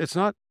 It's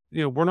not,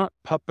 we're not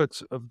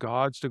puppets of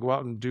God's to go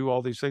out and do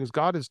all these things.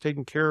 God has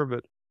taken care of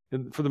it.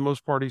 And for the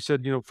most part, he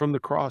said, from the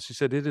cross, he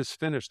said, it is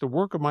finished. The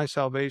work of my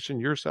salvation,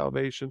 your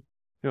salvation,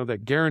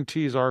 that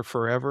guarantees our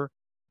forever.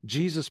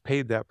 Jesus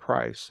paid that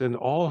price. And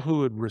all who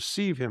would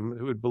receive him,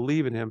 who would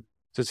believe in him,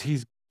 says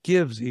he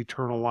gives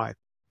eternal life.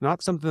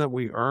 Not something that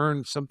we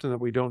earn, something that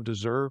we don't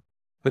deserve,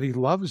 but he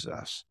loves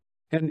us.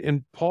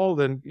 And Paul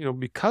then,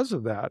 because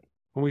of that,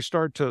 when we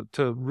start to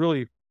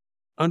really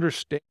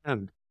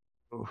understand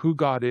who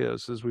God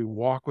is as we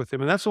walk with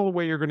him, and that's the only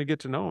way you're going to get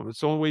to know him.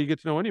 It's the only way you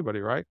get to know anybody,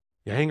 right?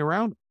 You hang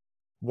around him,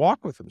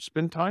 walk with him,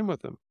 spend time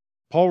with him.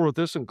 Paul wrote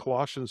this in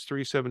Colossians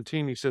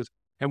 3:17. He says,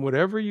 and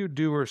whatever you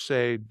do or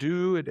say,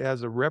 do it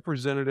as a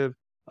representative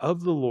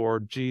of the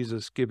Lord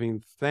Jesus,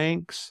 giving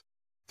thanks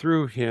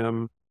through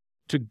him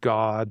to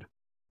God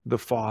the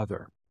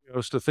Father.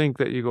 It's to think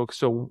that you go,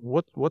 so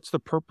what's the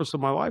purpose of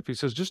my life? He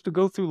says, just to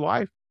go through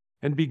life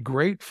and be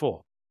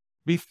grateful,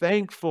 be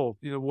thankful,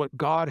 what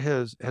God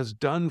has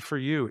done for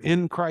you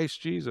in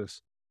Christ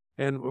Jesus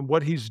and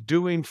what he's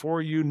doing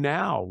for you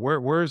now.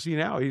 Where is he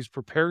now? He's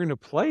preparing a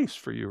place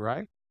for you,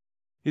 right?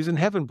 He's in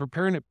heaven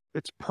preparing it.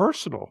 It's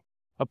personal,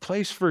 a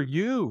place for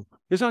you.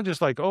 It's not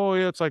just like, oh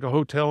yeah, it's like a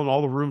hotel and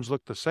all the rooms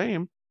look the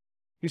same.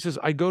 He says,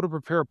 I go to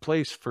prepare a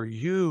place for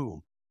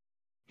you.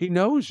 He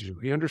knows you.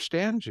 He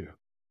understands you.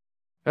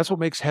 That's what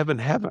makes heaven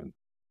heaven.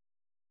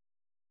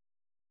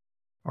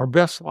 Our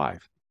best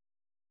life,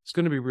 it's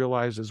going to be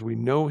realized as we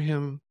know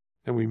him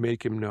and we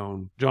make him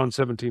known. John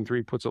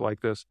 17:3 puts it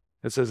like this.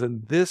 It says,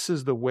 and this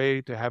is the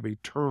way to have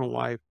eternal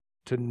life,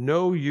 to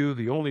know you,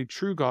 the only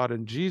true God,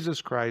 and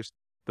Jesus Christ,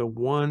 the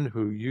one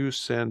who you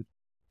sent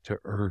to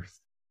earth.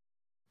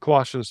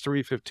 Colossians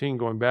 3:15,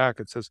 going back,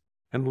 it says,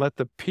 and let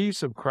the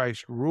peace of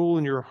Christ rule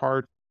in your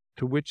heart,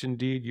 to which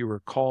indeed you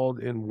were called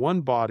in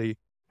one body.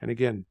 And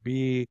again,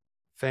 be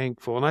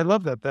thankful. And I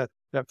love that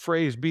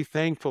phrase, be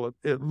thankful.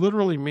 It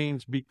literally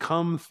means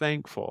become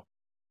thankful.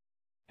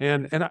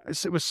 And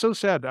it was so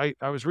sad.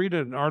 I was reading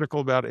an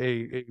article about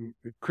a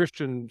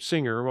Christian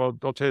singer. Well,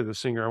 I'll tell you the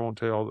singer. I won't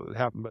tell you all that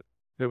happened, but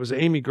it was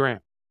Amy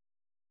Grant.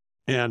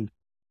 And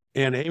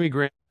Amy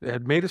Grant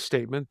had made a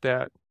statement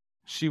that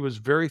she was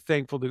very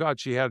thankful to God.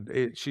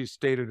 She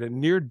stated a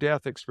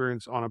near-death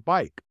experience on a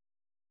bike.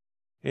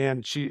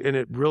 And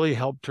it really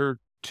helped her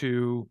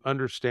to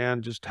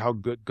understand just how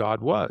good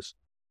God was.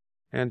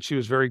 And she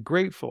was very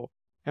grateful.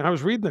 And I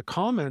was reading the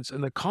comments,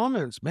 and the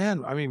comments,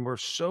 man, I mean, were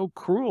so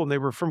cruel. And they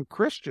were from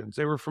Christians,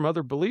 they were from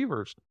other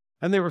believers.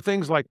 And they were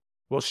things like,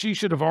 well, she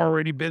should have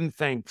already been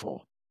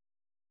thankful.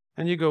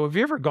 And you go, have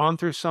you ever gone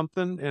through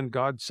something and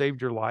God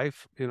saved your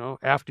life,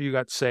 after you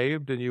got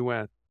saved and you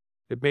went,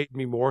 it made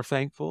me more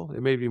thankful.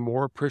 It made me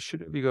more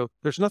appreciative. You go,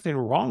 there's nothing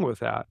wrong with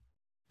that.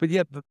 But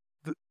yet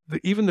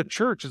even the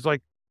church is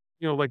like,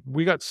 like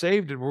we got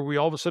saved and were we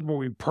all of a sudden, were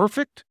we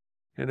perfect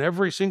in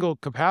every single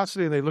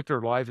capacity? And they looked at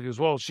her life and goes,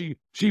 well, she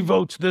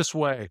votes this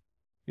way,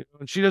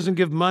 and she doesn't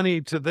give money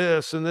to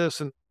this and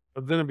this. And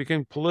then it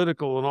became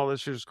political and all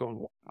this. You're just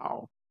going,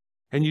 wow.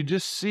 And you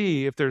just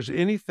see if there's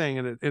anything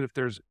in it, and if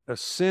there's a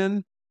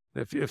sin,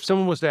 if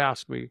someone was to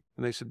ask me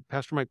and they said,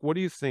 Pastor Mike, what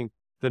do you think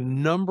the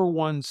number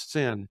one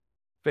sin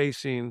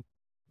facing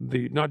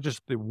not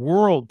just the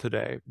world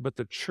today, but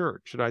the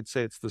church? And I'd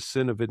say it's the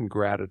sin of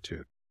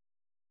ingratitude.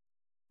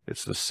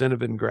 It's the sin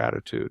of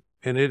ingratitude,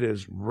 and it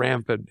is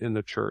rampant in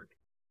the church.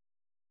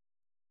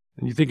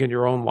 And you think in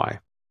your own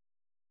life,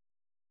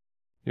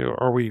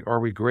 are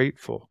we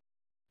grateful?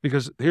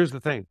 Because here's the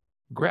thing,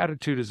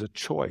 gratitude is a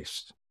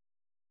choice.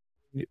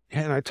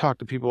 And I talk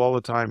to people all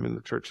the time in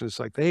the church, and it's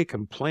like they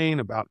complain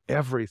about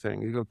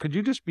everything. You go, could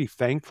you just be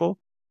thankful?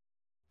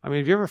 I mean,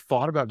 have you ever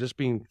thought about just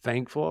being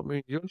thankful? I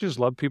mean, you don't just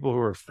love people who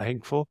are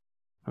thankful.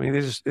 I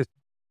mean,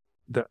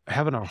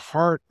 having a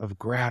heart of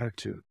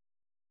gratitude,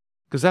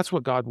 because that's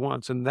what God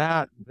wants. And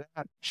that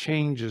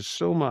changes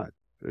so much,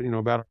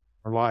 about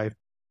our life.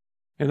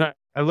 And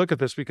I look at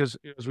this because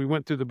as we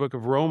went through the book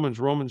of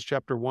Romans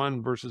chapter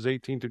 1, verses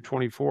 18 to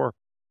 24,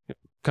 it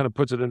kind of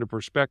puts it into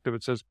perspective.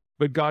 It says,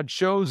 but God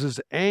shows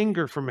his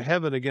anger from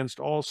heaven against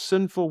all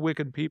sinful,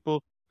 wicked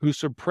people who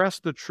suppress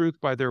the truth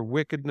by their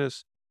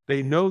wickedness.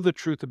 They know the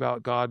truth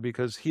about God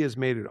because he has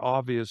made it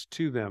obvious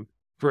to them.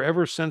 For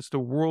ever since the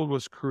world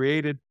was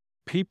created,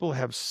 people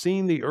have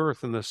seen the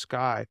earth and the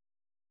sky.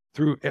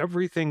 Through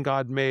everything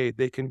God made,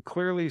 they can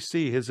clearly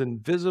see his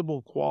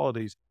invisible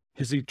qualities,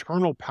 his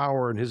eternal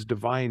power, and his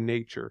divine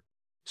nature.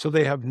 So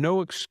they have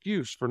no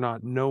excuse for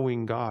not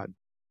knowing God.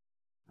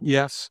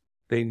 Yes,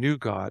 they knew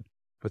God,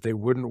 but they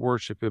wouldn't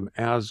worship him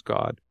as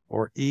God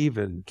or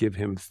even give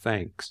him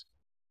thanks.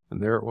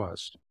 And there it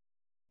was.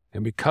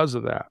 And because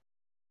of that,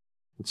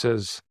 it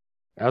says,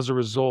 as a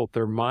result,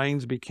 their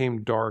minds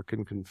became dark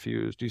and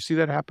confused. Do you see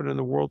that happen in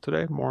the world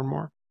today more and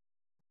more?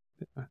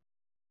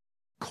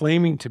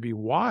 Claiming to be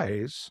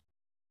wise,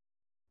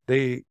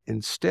 they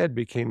instead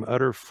became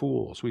utter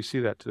fools. We see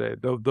that today.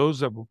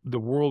 Those that the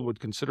world would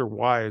consider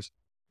wise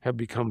have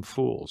become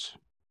fools.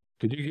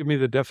 Could you give me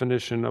the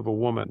definition of a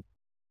woman?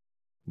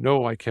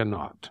 No, I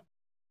cannot.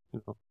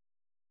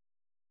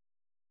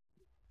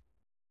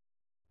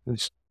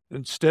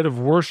 Instead of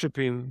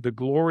worshiping the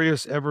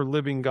glorious,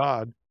 ever-living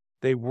God,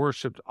 they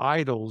worshiped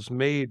idols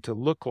made to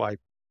look like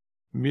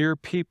mere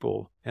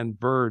people and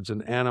birds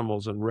and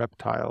animals and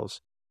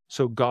reptiles.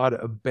 So God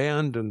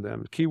abandoned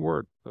them, key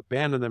word,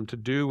 abandoned them to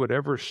do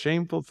whatever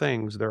shameful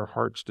things their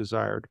hearts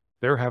desired.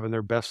 They're having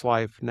their best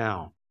life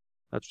now.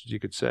 That's what you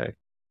could say.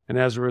 And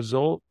as a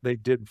result, they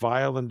did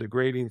vile and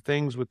degrading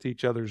things with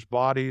each other's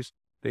bodies.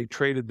 They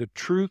traded the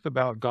truth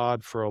about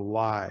God for a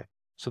lie.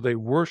 So they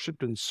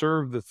worshiped and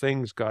served the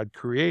things God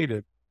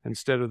created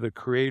instead of the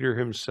Creator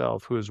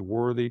himself, who is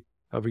worthy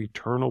of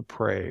eternal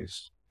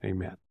praise.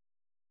 Amen.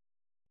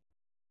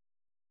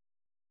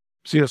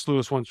 C.S.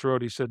 Lewis once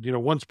wrote, he said,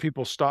 once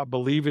people stop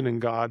believing in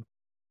God,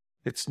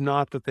 it's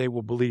not that they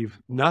will believe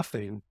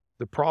nothing.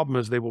 The problem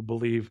is they will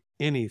believe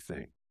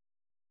anything.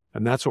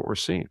 And that's what we're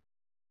seeing.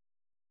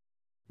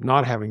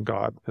 Not having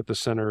God at the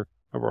center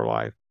of our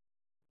life.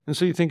 And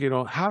so you think,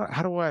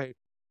 how do I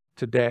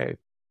today,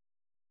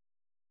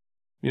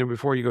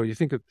 before you go, you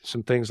think of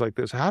some things like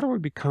this. How do we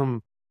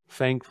become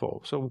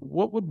thankful? So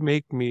what would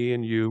make me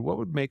and you, what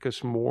would make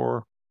us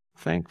more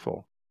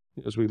thankful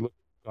as we look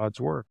at God's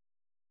word?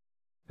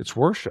 It's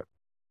worship.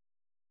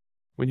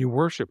 When you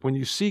worship, when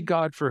you see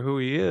God for who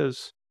he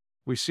is,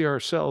 we see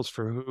ourselves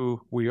for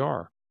who we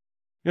are.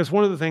 It's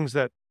one of the things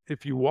that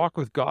if you walk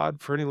with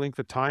God for any length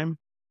of time,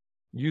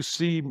 you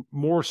see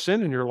more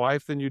sin in your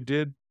life than you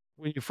did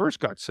when you first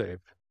got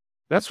saved.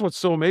 That's what's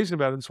so amazing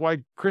about it. It's why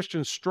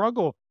Christians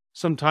struggle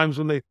sometimes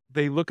when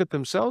they look at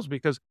themselves,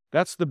 because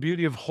that's the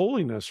beauty of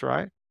holiness,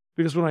 right?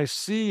 Because when I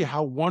see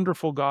how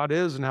wonderful God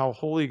is and how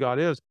holy God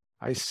is,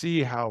 I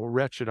see how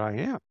wretched I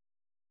am.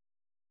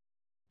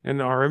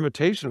 And our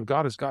imitation of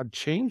God is God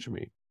changed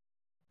me.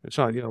 It's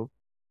not,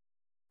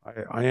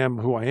 I am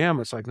who I am.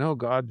 It's like, no,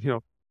 God,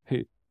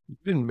 he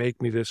didn't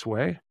make me this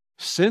way.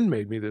 Sin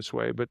made me this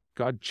way, but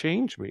God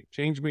changed me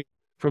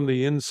from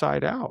the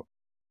inside out.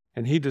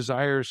 And he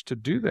desires to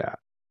do that.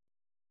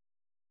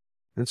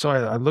 And so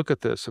I look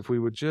at this, if we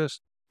would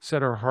just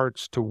set our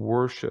hearts to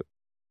worship,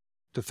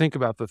 to think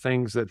about the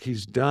things that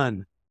he's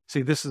done.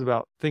 See, this is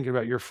about thinking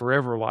about your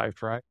forever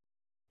life, right?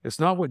 It's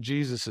not what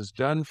Jesus has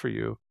done for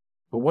you,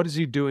 but what is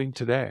he doing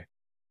today?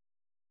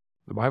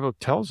 The Bible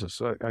tells us,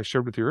 I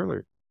shared with you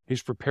earlier,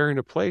 he's preparing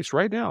a place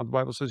right now. The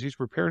Bible says he's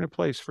preparing a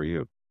place for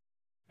you.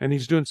 And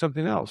he's doing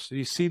something else.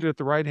 He's seated at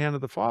the right hand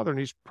of the Father, and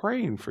he's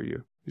praying for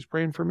you. He's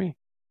praying for me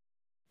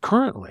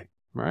currently,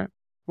 right?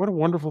 What a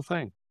wonderful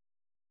thing.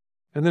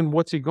 And then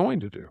what's he going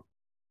to do?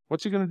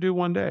 What's he going to do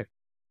one day?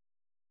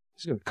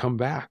 He's going to come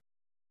back,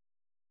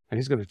 and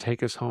he's going to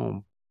take us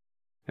home,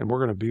 and we're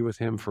going to be with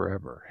him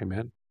forever.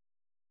 Amen?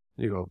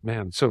 You go,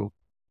 man, so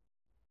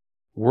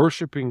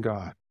worshiping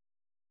God.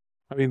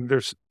 I mean,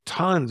 there's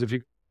tons. If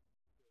you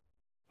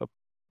a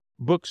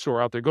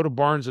bookstore out there, go to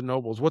Barnes and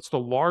Nobles. What's the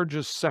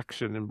largest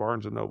section in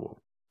Barnes and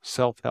Noble?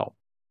 Self-help.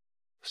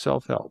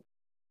 Self-help.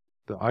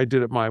 The I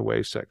did it my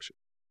way section.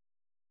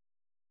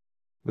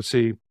 But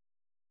see,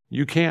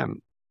 you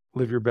can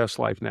live your best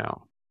life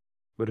now.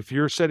 But if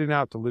you're setting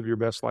out to live your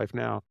best life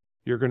now,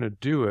 you're going to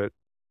do it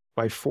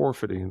by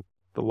forfeiting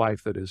the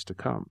life that is to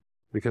come,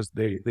 because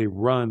they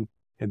run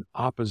in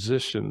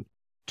opposition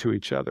to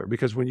each other.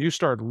 Because when you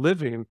start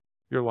living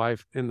your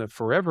life in the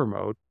forever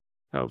mode,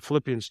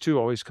 Philippians 2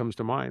 always comes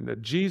to mind,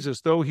 that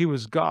Jesus, though he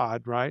was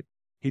God, right,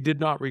 he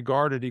did not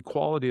regard it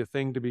equality a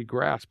thing to be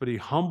grasped, but he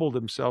humbled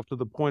himself to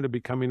the point of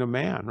becoming a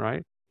man,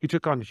 right? He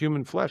took on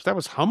human flesh. That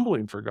was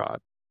humbling for God.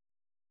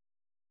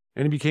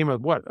 And he became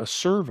a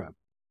servant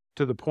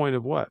to the point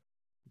of what?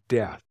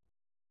 Death.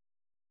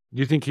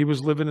 Do you think he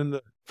was living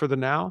for the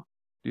now?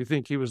 Do you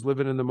think he was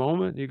living in the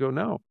moment? You go,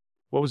 no.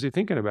 What was he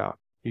thinking about?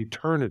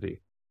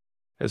 Eternity.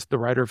 As the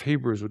writer of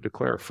Hebrews would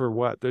declare, for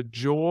what? The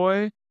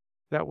joy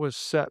that was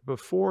set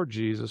before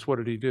Jesus, what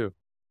did he do?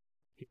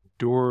 He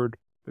endured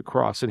the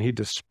cross, and he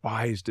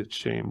despised its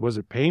shame. Was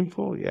it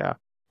painful? Yeah.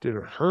 Did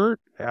it hurt?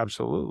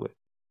 Absolutely.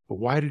 But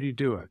why did he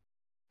do it?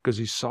 Because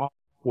he saw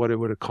what it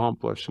would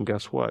accomplish. And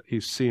guess what?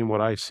 He's seeing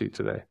what I see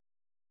today.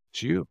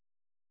 It's you.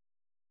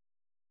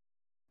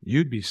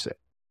 You'd be saved.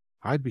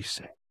 I'd be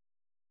saved.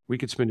 We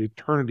could spend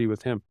eternity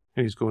with him.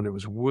 And he's going,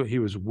 he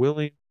was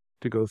willing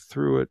to go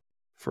through it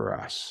for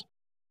us,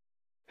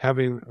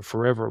 having a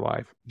forever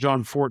life.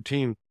 John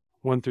 14,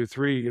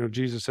 1-3,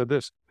 Jesus said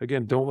this,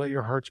 again, don't let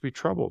your hearts be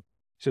troubled.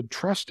 He said,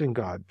 trust in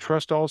God,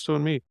 trust also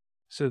in me. He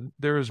said,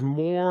 there is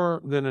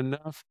more than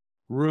enough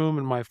room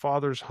in my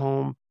Father's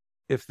home.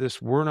 If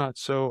this were not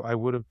so, I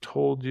would have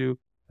told you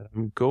that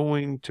I'm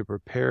going to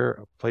prepare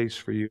a place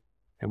for you.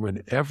 And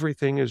when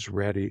everything is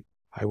ready,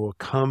 I will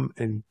come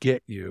and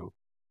get you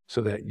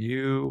so that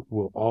you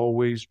will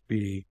always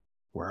be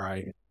where I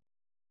am.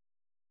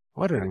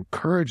 What an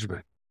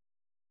encouragement.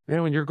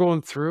 Man, when you're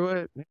going through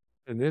it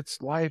and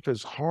life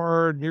is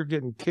hard, and you're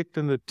getting kicked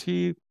in the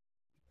teeth,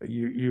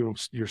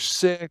 you're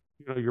sick,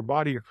 your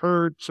body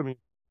hurts. I mean,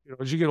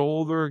 as you get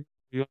older,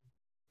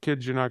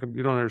 kids, you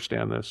don't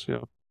understand this,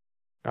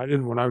 I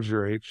didn't when I was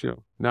your age,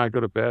 now I go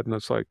to bed and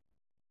it's like,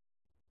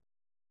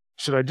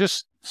 should I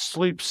just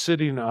sleep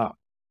sitting up?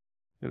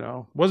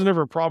 Wasn't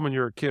ever a problem when you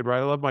were a kid, right?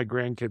 I love my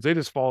grandkids. They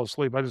just fall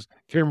asleep. I just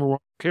carry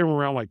them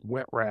around like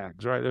wet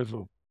rags, right?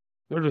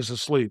 They're just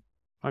asleep.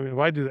 I mean, if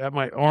I do that,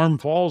 my arm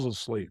falls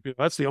asleep.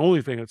 That's the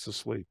only thing that's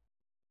asleep.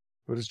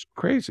 But it's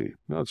crazy.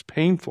 It's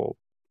painful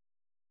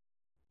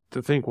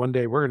to think one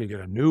day we're going to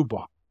get a new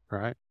body,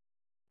 right?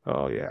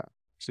 Oh yeah.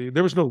 See,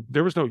 there was no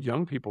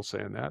young people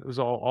saying that. It was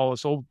all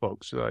us old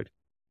folks. Like,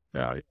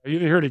 yeah, you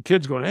didn't hear any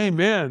kids going,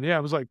 "Amen." Yeah,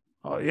 it was like,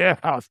 oh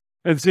yeah.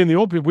 And seeing the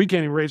old people, we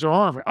can't even raise our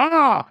arm.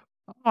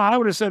 I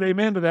would have said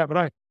amen to that, but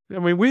I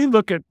mean, we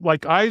look at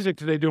like Isaac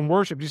today doing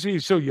worship. You see,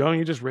 he's so young,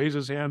 he just raised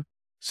his hand.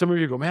 Some of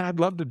you go, man, I'd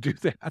love to do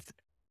that.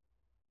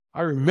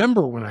 I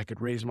remember when I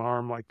could raise my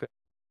arm like that.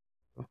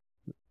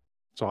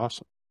 It's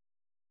awesome.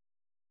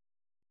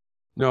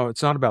 No,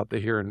 it's not about the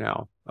here and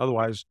now.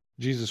 Otherwise,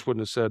 Jesus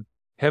wouldn't have said,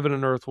 heaven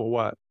and earth will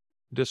what?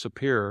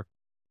 Disappear,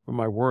 but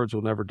my words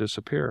will never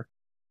disappear.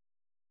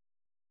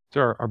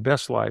 So our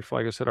best life,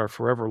 like I said, our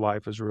forever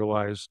life is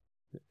realized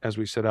as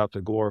we set out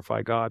to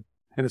glorify God.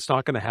 And it's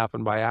not going to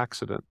happen by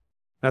accident.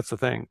 That's the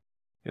thing.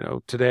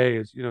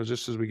 Today,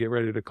 just as we get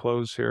ready to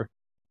close here,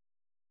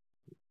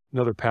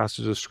 another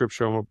passage of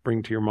scripture I'm going to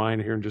bring to your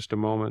mind here in just a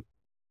moment.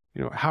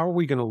 How are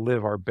we going to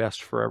live our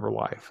best forever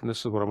life? And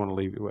this is what I want to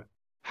leave you with.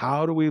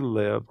 How do we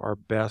live our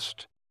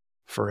best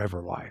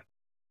forever life?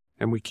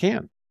 And we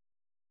can.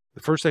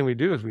 The first thing we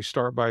do is we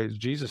start by, as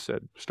Jesus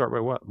said, start by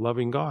what?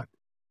 Loving God.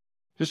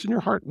 Just in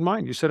your heart and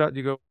mind, you set out and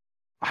you go,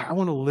 I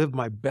want to live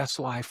my best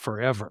life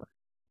forever.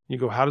 You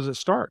go, how does it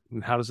start?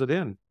 And how does it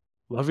end?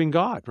 Loving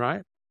God,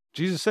 right?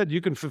 Jesus said you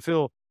can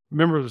fulfill,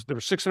 remember, there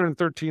were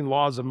 613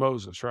 laws of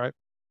Moses, right?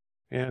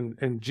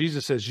 And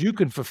Jesus says you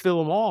can fulfill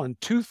them all in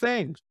two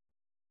things.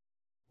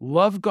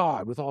 Love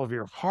God with all of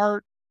your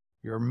heart,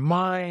 your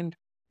mind,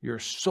 your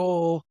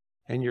soul,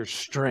 and your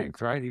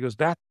strength, right? He goes,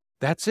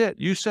 that's it.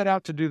 You set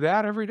out to do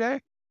that every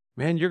day,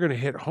 man, you're going to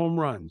hit home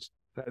runs.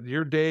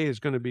 Your day is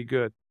going to be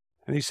good.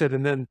 And he said,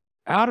 and then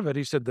out of it,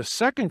 he said, the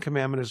second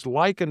commandment is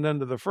likened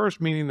unto the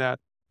first, meaning that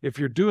if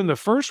you're doing the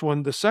first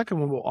one, the second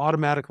one will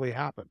automatically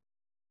happen.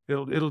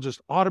 It'll just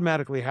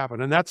automatically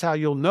happen. And that's how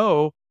you'll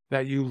know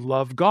that you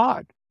love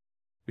God.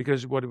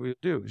 Because what do we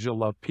do? Is you'll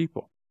love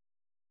people.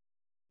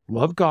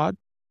 Love God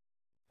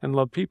and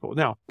love people.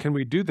 Now, can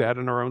we do that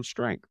in our own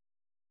strength?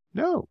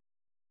 No.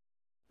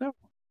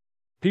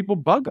 People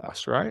bug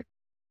us, right?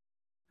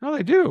 No,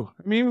 they do.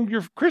 I mean,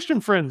 your Christian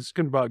friends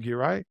can bug you,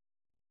 right?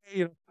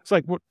 It's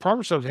like what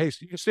Proverbs says, hey,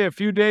 you stay a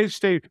few days,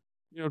 stay,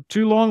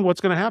 too long, what's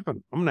going to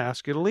happen? I'm going to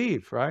ask you to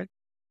leave, right?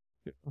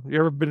 You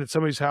ever been at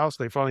somebody's house,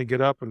 they finally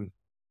get up and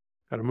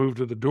got to move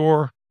to the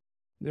door,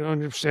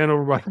 and you stand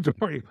over by the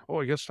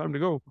door, I guess it's time to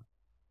go.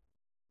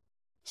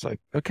 It's like,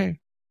 okay,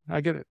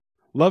 I get it.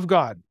 Love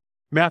God.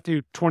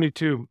 Matthew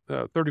 22,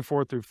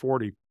 34 through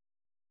 40.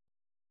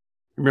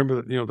 Remember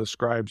that, the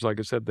scribes, like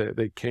I said,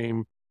 they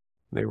came,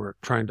 they were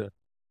trying to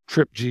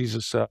trip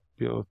Jesus up,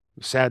 the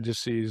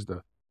Sadducees,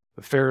 the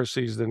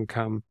Pharisees then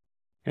come.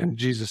 And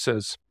Jesus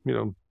says,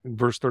 in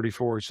verse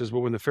 34, he says,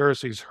 well, when the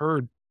Pharisees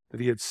heard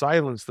that he had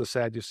silenced the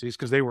Sadducees,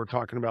 because they were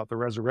talking about the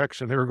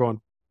resurrection, they were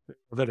going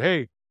that,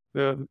 hey,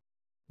 the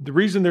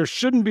reason there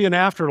shouldn't be an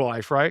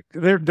afterlife, right?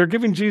 They're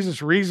giving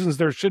Jesus reasons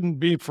there shouldn't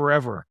be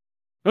forever.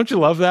 Don't you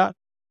love that?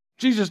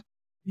 Jesus,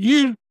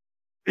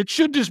 it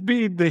should just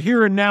be the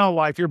here and now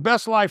life, your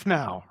best life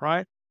now,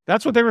 right?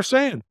 That's what they were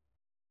saying.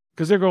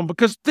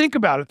 Because think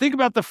about it. Think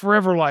about the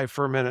forever life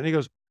for a minute. And he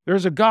goes,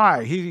 there's a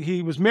guy,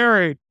 he was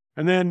married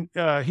and then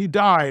he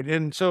died.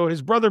 And so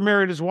his brother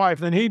married his wife,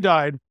 then he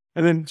died.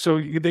 And then, so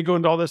they go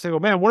into all this, they go,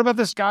 man, what about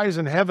this guy's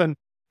in heaven?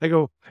 They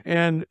go,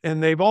 and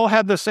they've all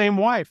had the same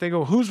wife. They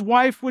go, whose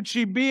wife would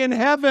she be in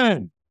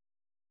heaven?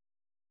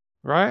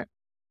 Right?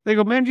 They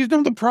go, man, do you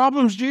know the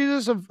problems,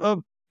 Jesus, of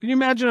can you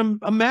imagine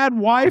a mad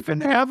wife in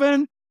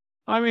heaven?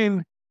 I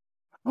mean,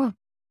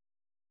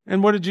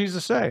 and what did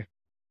Jesus say?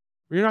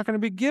 You're not going to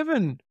be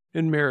given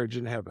in marriage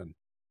in heaven.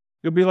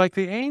 You'll be like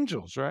the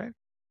angels, right?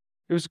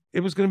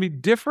 It was going to be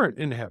different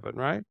in heaven,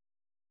 right?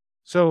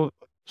 So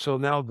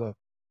now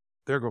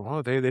they're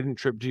going, they didn't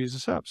trip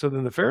Jesus up. So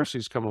then the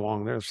Pharisees come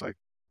along there. It's like,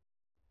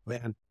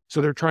 man. So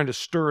they're trying to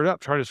stir it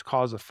up, trying to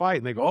cause a fight.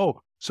 And they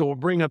go, so we'll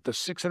bring up the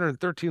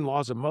 613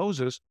 laws of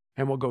Moses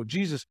and we'll go,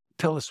 Jesus,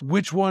 tell us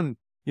which one,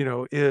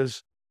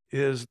 is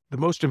the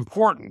most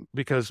important.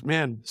 Because,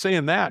 man,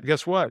 saying that,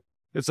 guess what?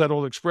 It's that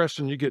old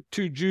expression, you get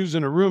two Jews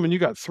in a room and you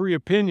got three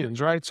opinions,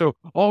 right? So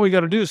all we got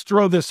to do is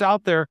throw this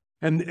out there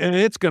and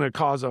it's going to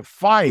cause a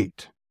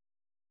fight.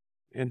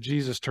 And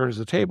Jesus turns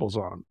the tables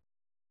on them.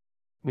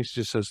 He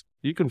just says,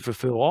 you can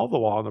fulfill all the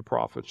law and the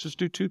prophets. Just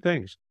do two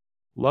things.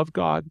 Love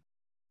God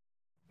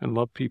and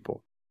love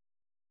people.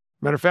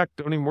 Matter of fact,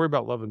 don't even worry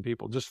about loving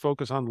people. Just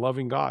focus on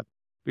loving God.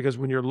 Because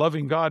when you're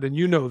loving God, and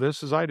you know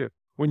this as I do,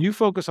 when you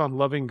focus on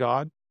loving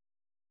God,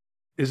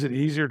 is it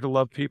easier to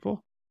love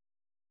people?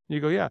 You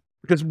go, yeah.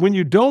 Because when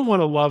you don't want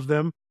to love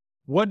them,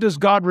 what does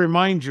God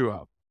remind you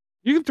of?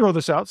 You can throw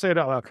this out, say it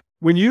out loud.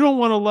 When you don't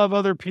want to love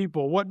other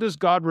people, what does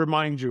God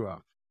remind you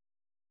of?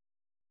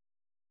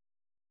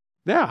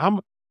 Yeah,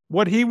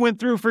 what he went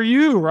through for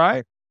you,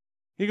 right?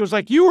 He goes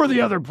like, you were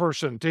the other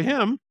person to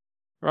him,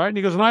 right? And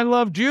he goes, and I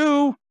loved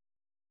you.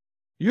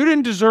 You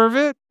didn't deserve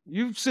it.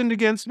 You've sinned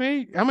against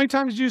me. How many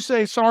times did you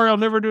say, sorry, I'll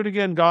never do it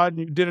again, God? And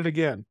you did it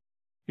again.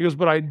 He goes,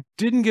 but I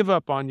didn't give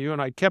up on you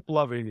and I kept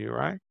loving you,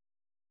 right?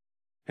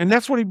 And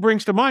that's what he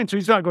brings to mind. So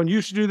he's not going,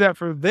 you should do that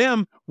for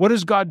them. What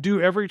does God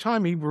do every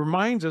time? He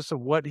reminds us of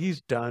what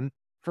he's done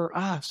for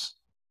us.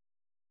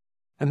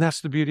 And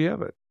that's the beauty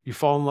of it. You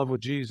fall in love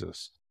with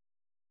Jesus,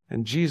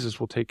 and Jesus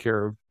will take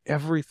care of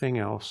everything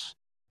else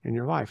in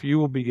your life. You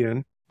will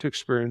begin to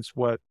experience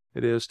what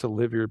it is to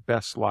live your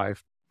best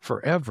life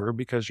forever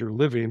because you're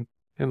living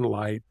in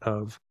light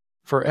of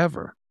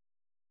forever.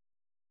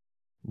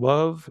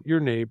 Love your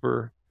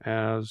neighbor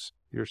as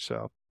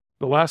yourself.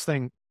 The last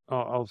thing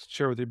I'll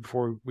share with you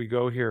before we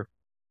go here,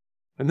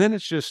 and then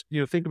it's just,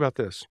 think about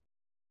this.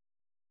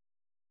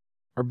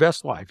 Our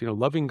best life,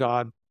 loving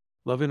God,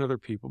 loving other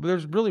people. But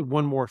there's really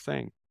one more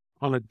thing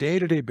on a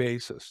day-to-day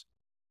basis,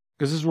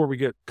 because this is where we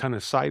get kind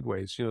of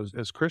sideways,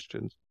 as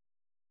Christians.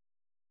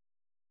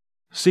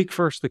 Seek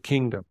first the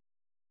kingdom.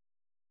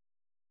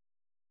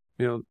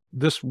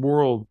 This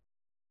world,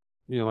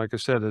 like I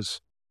said,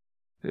 is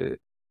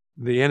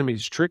the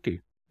enemy's tricky,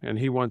 and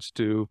he wants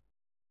to,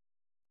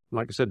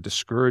 like I said,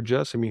 discourage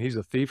us. I mean, he's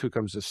a thief who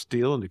comes to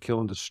steal and to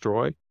kill and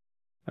destroy.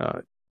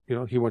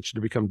 He wants you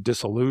to become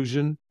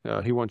disillusioned.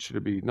 He wants you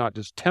to be not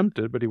just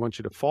tempted, but he wants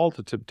you to fall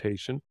to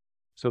temptation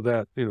so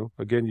that,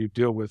 again, you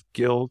deal with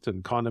guilt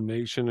and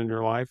condemnation in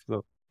your life.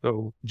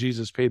 Though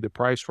Jesus paid the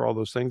price for all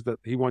those things, that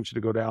he wants you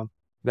to go down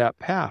that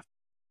path.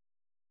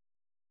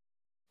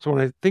 So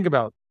when I think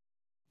about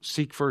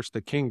seek first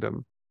the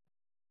kingdom,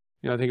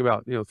 I think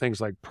about,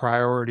 things like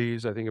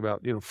priorities. I think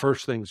about,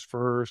 first things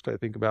first. I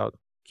think about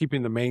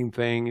keeping the main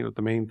thing,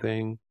 the main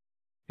thing.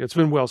 It's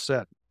been well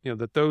said,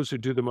 that those who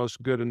do the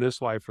most good in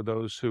this life are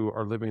those who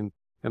are living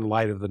in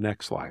light of the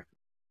next life.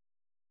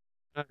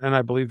 And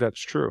I believe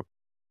that's true.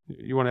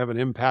 You want to have an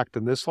impact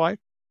in this life?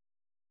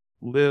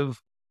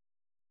 Live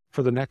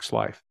for the next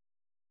life.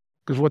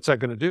 Because what's that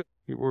going to do?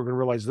 We're going to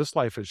realize this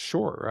life is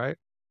short, right?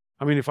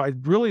 I mean, if I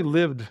really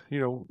lived,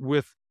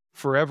 with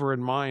forever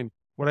in mind,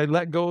 would I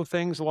let go of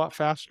things a lot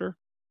faster?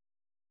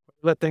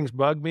 Let things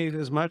bug me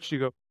as much? You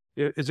go,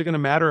 is it going to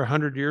matter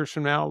 100 years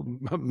from now?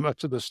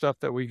 Much of the stuff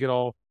that we get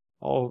all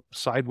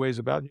sideways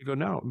about, you go,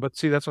 no. But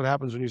see, that's what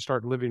happens when you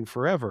start living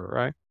forever,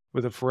 right?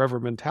 With a forever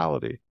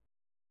mentality.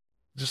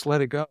 Just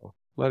let it go.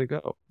 Let it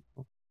go.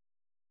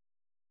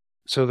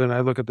 So then I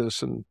look at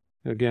this and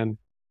again,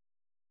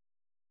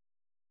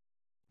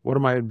 what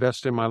am I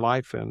investing my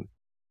life in?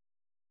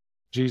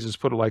 Jesus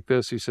put it like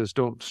this. He says,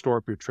 don't store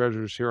up your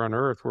treasures here on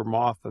earth where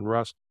moth and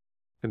rust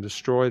can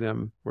destroy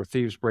them, where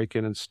thieves break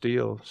in and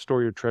steal.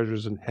 Store your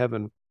treasures in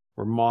heaven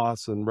where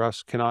moths and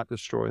rust cannot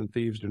destroy and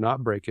thieves do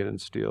not break in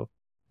and steal.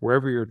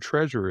 Wherever your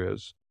treasure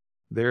is,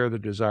 there the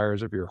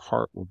desires of your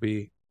heart will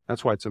be.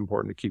 That's why it's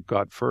important to keep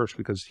God first,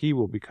 because he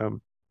will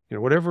become,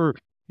 whatever,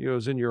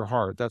 is in your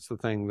heart, that's the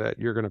thing that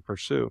you're going to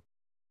pursue.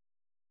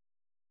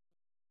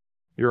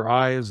 Your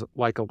eye is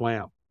like a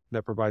lamp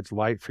that provides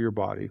light for your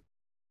body.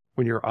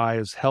 When your eye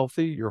is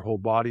healthy, your whole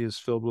body is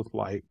filled with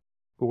light.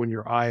 But when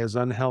your eye is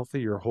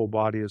unhealthy, your whole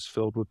body is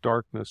filled with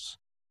darkness.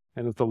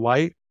 And if the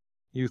light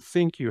you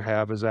think you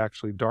have is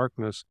actually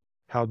darkness,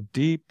 how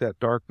deep that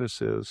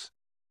darkness is.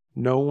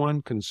 No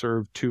one can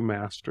serve two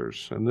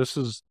masters. And this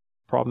is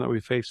the problem that we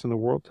face in the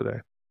world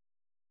today.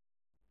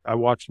 I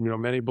watched,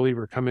 many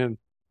believers come in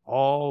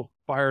all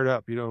fired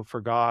up, for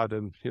God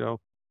and,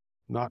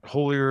 not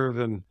holier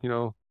than,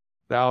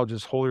 thou,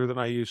 just holier than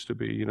I used to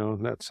be,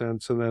 in that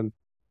sense. And then,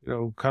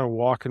 kind of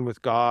walking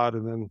with God,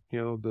 and then,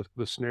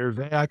 the snares,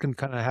 hey, I can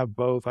kind of have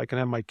both. I can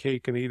have my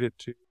cake and eat it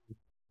too,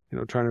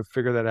 trying to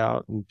figure that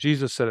out. And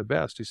Jesus said it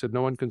best. He said,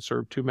 no one can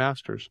serve two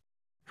masters,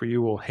 for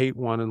you will hate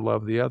one and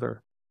love the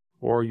other,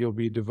 or you'll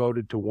be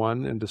devoted to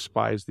one and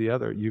despise the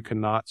other. You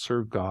cannot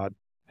serve God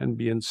and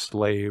be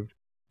enslaved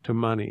to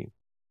money.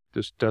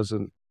 This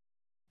doesn't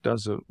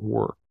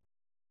work.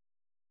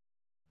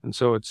 And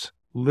so it's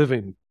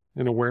living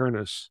in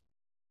awareness,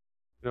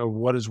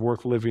 what is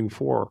worth living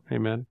for.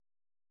 Amen.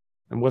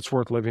 And what's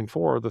worth living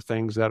for are the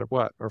things that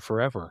are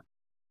forever.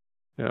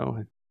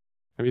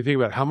 If you think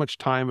about how much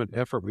time and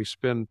effort we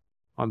spend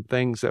on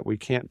things that we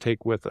can't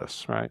take with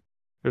us, right?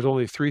 There's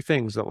only three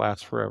things that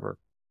last forever: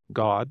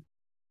 God,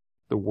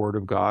 the Word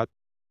of God,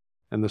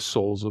 and the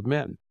souls of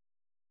men.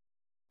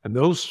 And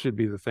those should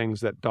be the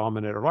things that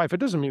dominate our life. It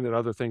doesn't mean that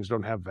other things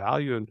don't have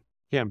value and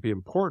can't be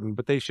important,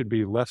 but they should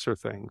be lesser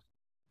things.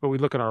 But we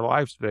look at our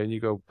lives today and you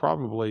go,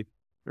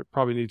 there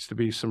probably needs to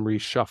be some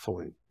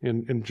reshuffling.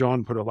 And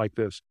John put it like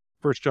this.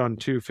 1 John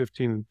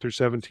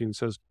 2:15-17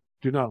 says,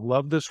 do not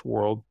love this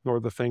world nor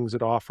the things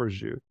it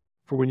offers you.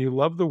 For when you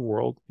love the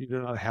world, you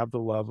do not have the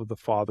love of the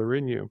Father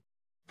in you.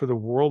 For the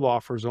world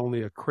offers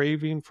only a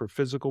craving for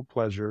physical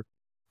pleasure,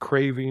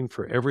 craving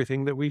for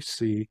everything that we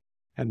see,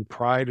 and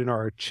pride in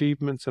our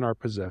achievements and our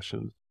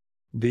possessions.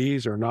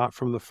 These are not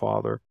from the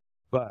Father,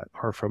 but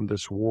are from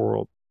this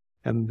world.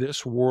 And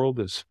this world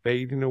is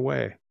fading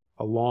away,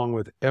 along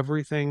with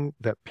everything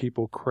that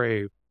people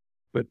crave.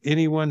 But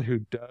anyone who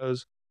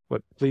does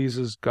what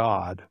pleases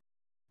God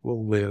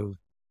will live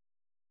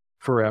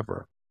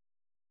forever.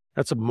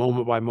 That's a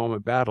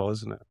moment-by-moment battle,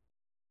 isn't it?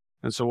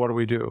 And so what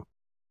do?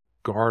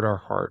 Guard our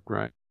heart,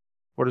 right?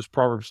 What is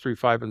Proverbs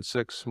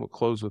 3:5-6? And we'll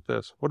close with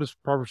this. What is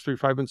Proverbs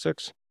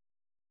 3:5-6?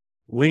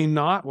 Lean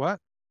not, what?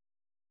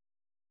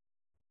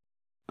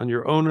 On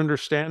your own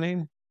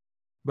understanding,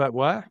 but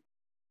what?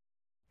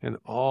 In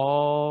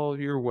all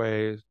your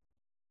ways,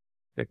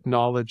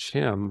 acknowledge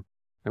him,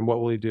 and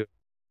what will he do?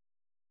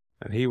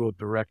 And he will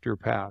direct your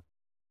path.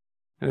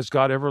 And has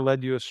God ever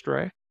led you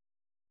astray?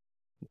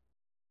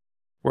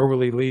 Where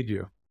will he lead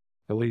you?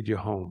 He'll lead you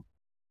home.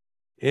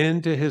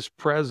 Into his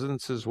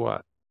presence is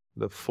what?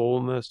 The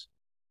fullness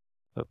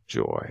of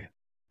joy.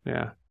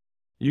 Yeah.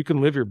 You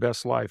can live your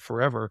best life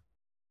forever,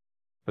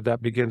 but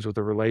that begins with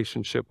a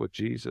relationship with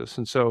Jesus.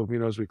 And so,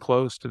 as we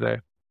close today,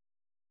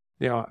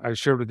 I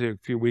shared with you a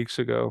few weeks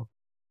ago,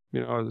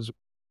 as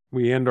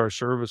we end our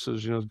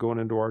services, going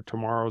into our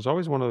tomorrows, I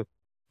always want to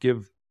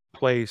give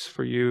place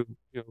for you.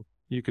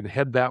 You can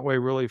head that way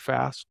really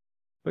fast.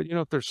 But,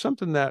 if there's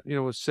something that,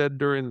 was said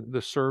during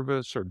the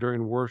service or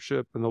during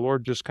worship, and the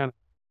Lord just kind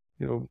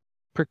of,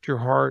 pricked your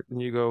heart,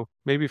 and you go,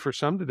 maybe for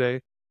some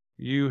today,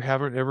 you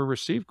haven't ever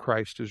received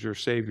Christ as your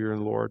Savior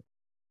and Lord,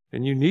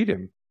 and you need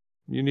him.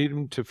 You need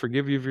him to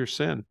forgive you of your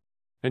sin,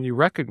 and you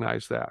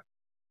recognize that.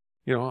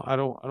 I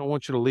don't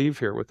want you to leave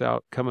here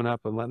without coming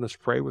up and letting us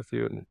pray with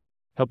you and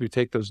help you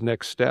take those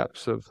next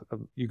steps of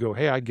you go,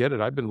 hey, I get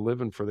it. I've been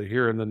living for the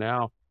here and the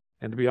now.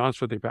 And to be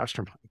honest with you,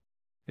 Pastor Mike,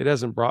 it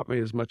hasn't brought me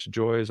as much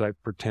joy as I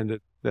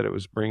pretended that it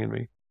was bringing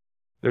me.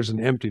 There's an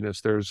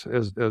emptiness. There's,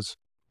 as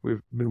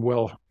we've been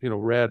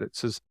read, it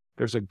says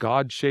there's a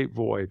God-shaped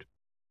void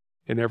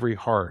in every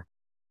heart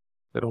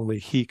that only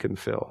he can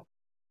fill.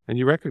 And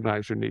you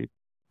recognize your need.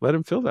 Let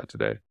him fill that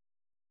today.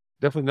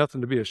 Definitely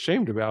nothing to be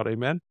ashamed about,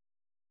 amen?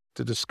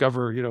 To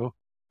discover,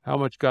 how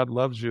much God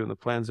loves you and the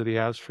plans that he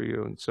has for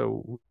you. And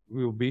so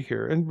we will be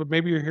here. But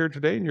maybe you're here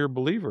today and you're a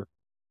believer.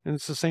 And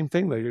it's the same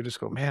thing, though. You just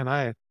go, man,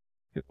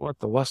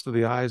 the lust of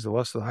the eyes, the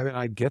lust of the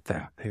eye, I get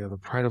that. The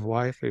pride of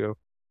life,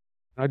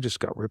 I just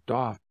got ripped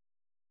off.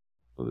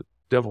 So the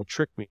devil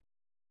tricked me.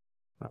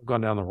 I've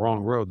gone down the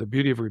wrong road. The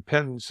beauty of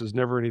repentance is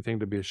never anything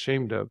to be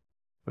ashamed of,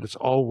 but it's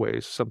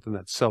always something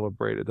that's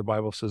celebrated. The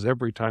Bible says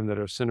every time that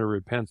a sinner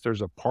repents,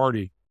 there's a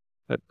party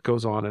that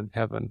goes on in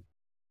heaven.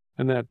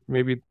 And that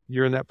maybe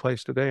you're in that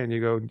place today and you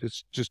go,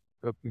 it's just,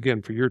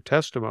 again, for your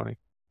testimony,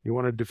 you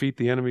want to defeat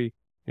the enemy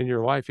in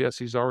your life. Yes,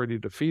 he's already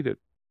defeated,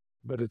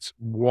 but it's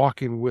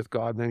walking with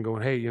God and then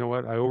going, hey, you know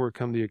what? I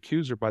overcome the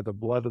accuser by the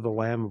blood of the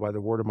Lamb and by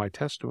the word of my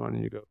testimony.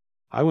 And you go,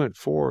 I went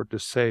forward to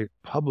say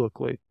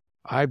publicly,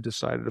 I've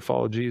decided to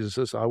follow Jesus.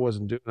 This I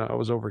wasn't doing it. I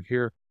was over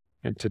here.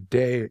 And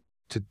today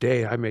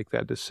I make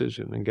that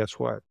decision. And guess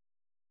what?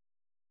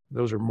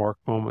 Those are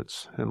marked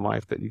moments in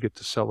life that you get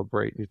to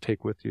celebrate and you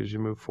take with you as you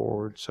move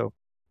forward. So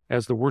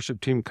as the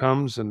worship team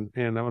comes and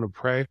I'm going to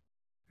pray,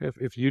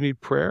 if you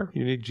need prayer,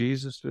 you need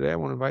Jesus today, I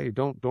want to invite you,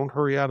 don't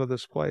hurry out of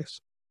this place.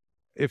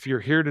 If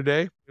you're here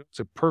today, it's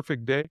a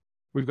perfect day.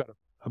 We've got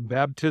a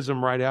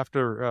baptism right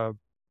after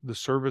the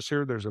service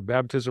here. There's a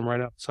baptism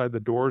right outside the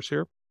doors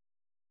here.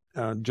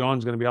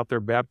 John's going to be out there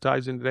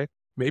baptizing today.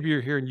 Maybe you're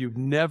here and you've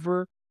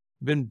never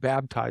been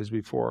baptized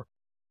before.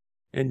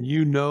 And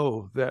you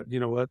know that, you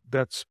know what,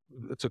 it's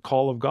a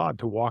call of God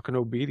to walk in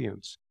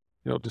obedience,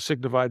 you know, to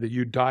signify that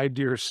you died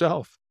to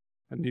yourself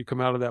and you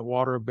come out of that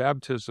water of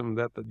baptism,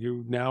 that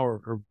you now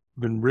are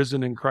been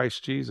risen in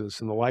Christ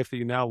Jesus. And the life that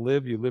you now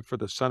live, you live for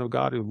the Son of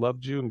God who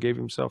loved you and gave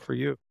himself for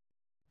you.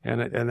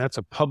 And that's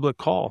a public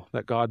call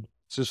that God,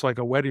 it's just like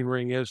a wedding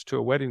ring is to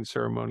a wedding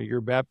ceremony.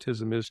 Your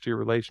baptism is to your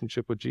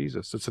relationship with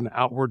Jesus. It's an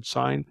outward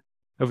sign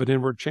of an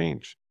inward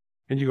change.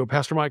 And you go,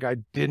 Pastor Mike, I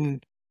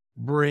didn't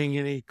bring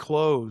any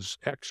clothes,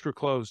 extra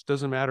clothes.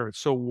 Doesn't matter. It's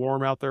so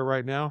warm out there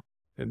right now.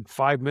 In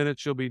 5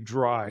 minutes, you'll be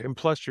dry. And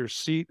plus your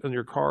seat in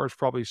your car is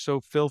probably so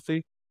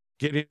filthy.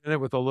 Getting in it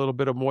with a little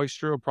bit of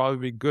moisture will probably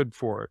be good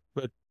for it.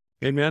 But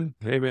amen.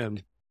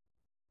 Amen.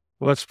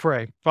 Well, let's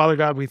pray. Father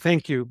God, we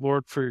thank you,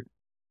 Lord, for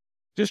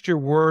just your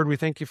word. We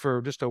thank you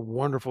for just a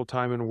wonderful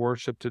time in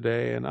worship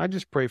today. And I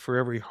just pray for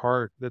every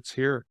heart that's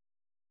here,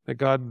 that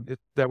God,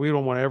 that we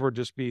don't want to ever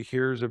just be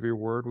hearers of your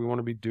word. We want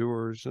to be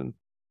doers. And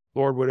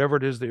Lord, whatever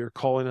it is that you're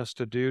calling us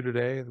to do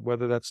today,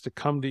 whether that's to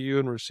come to you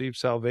and receive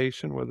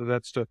salvation, whether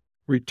that's to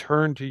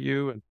return to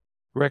you and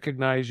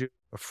recognize you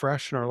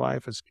afresh in our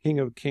life as King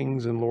of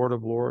Kings and Lord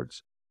of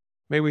Lords,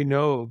 may we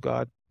know,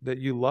 God, that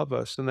you love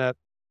us and that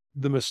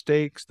the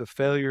mistakes, the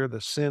failure,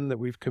 the sin that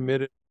we've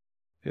committed,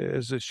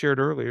 as I shared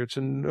earlier, it's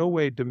in no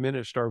way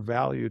diminished our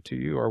value to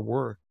you, our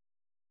worth.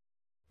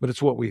 But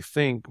it's what we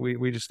think.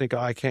 We just think, oh,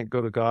 I can't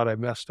go to God. I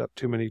messed up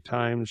too many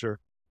times, or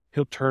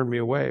he'll turn me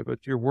away.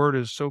 But your word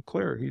is so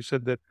clear. You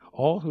said that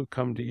all who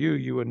come to you,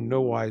 you in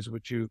no wise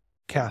would you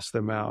cast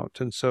them out.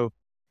 And so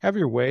have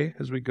your way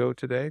as we go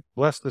today.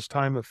 Bless this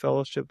time of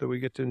fellowship that we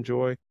get to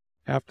enjoy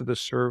after the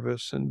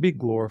service, and be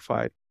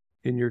glorified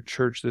in your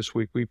church this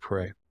week, we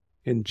pray.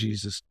 In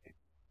Jesus'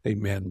 name,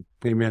 amen.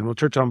 Amen. Well,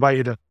 church, I'll invite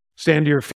you to stand to your feet.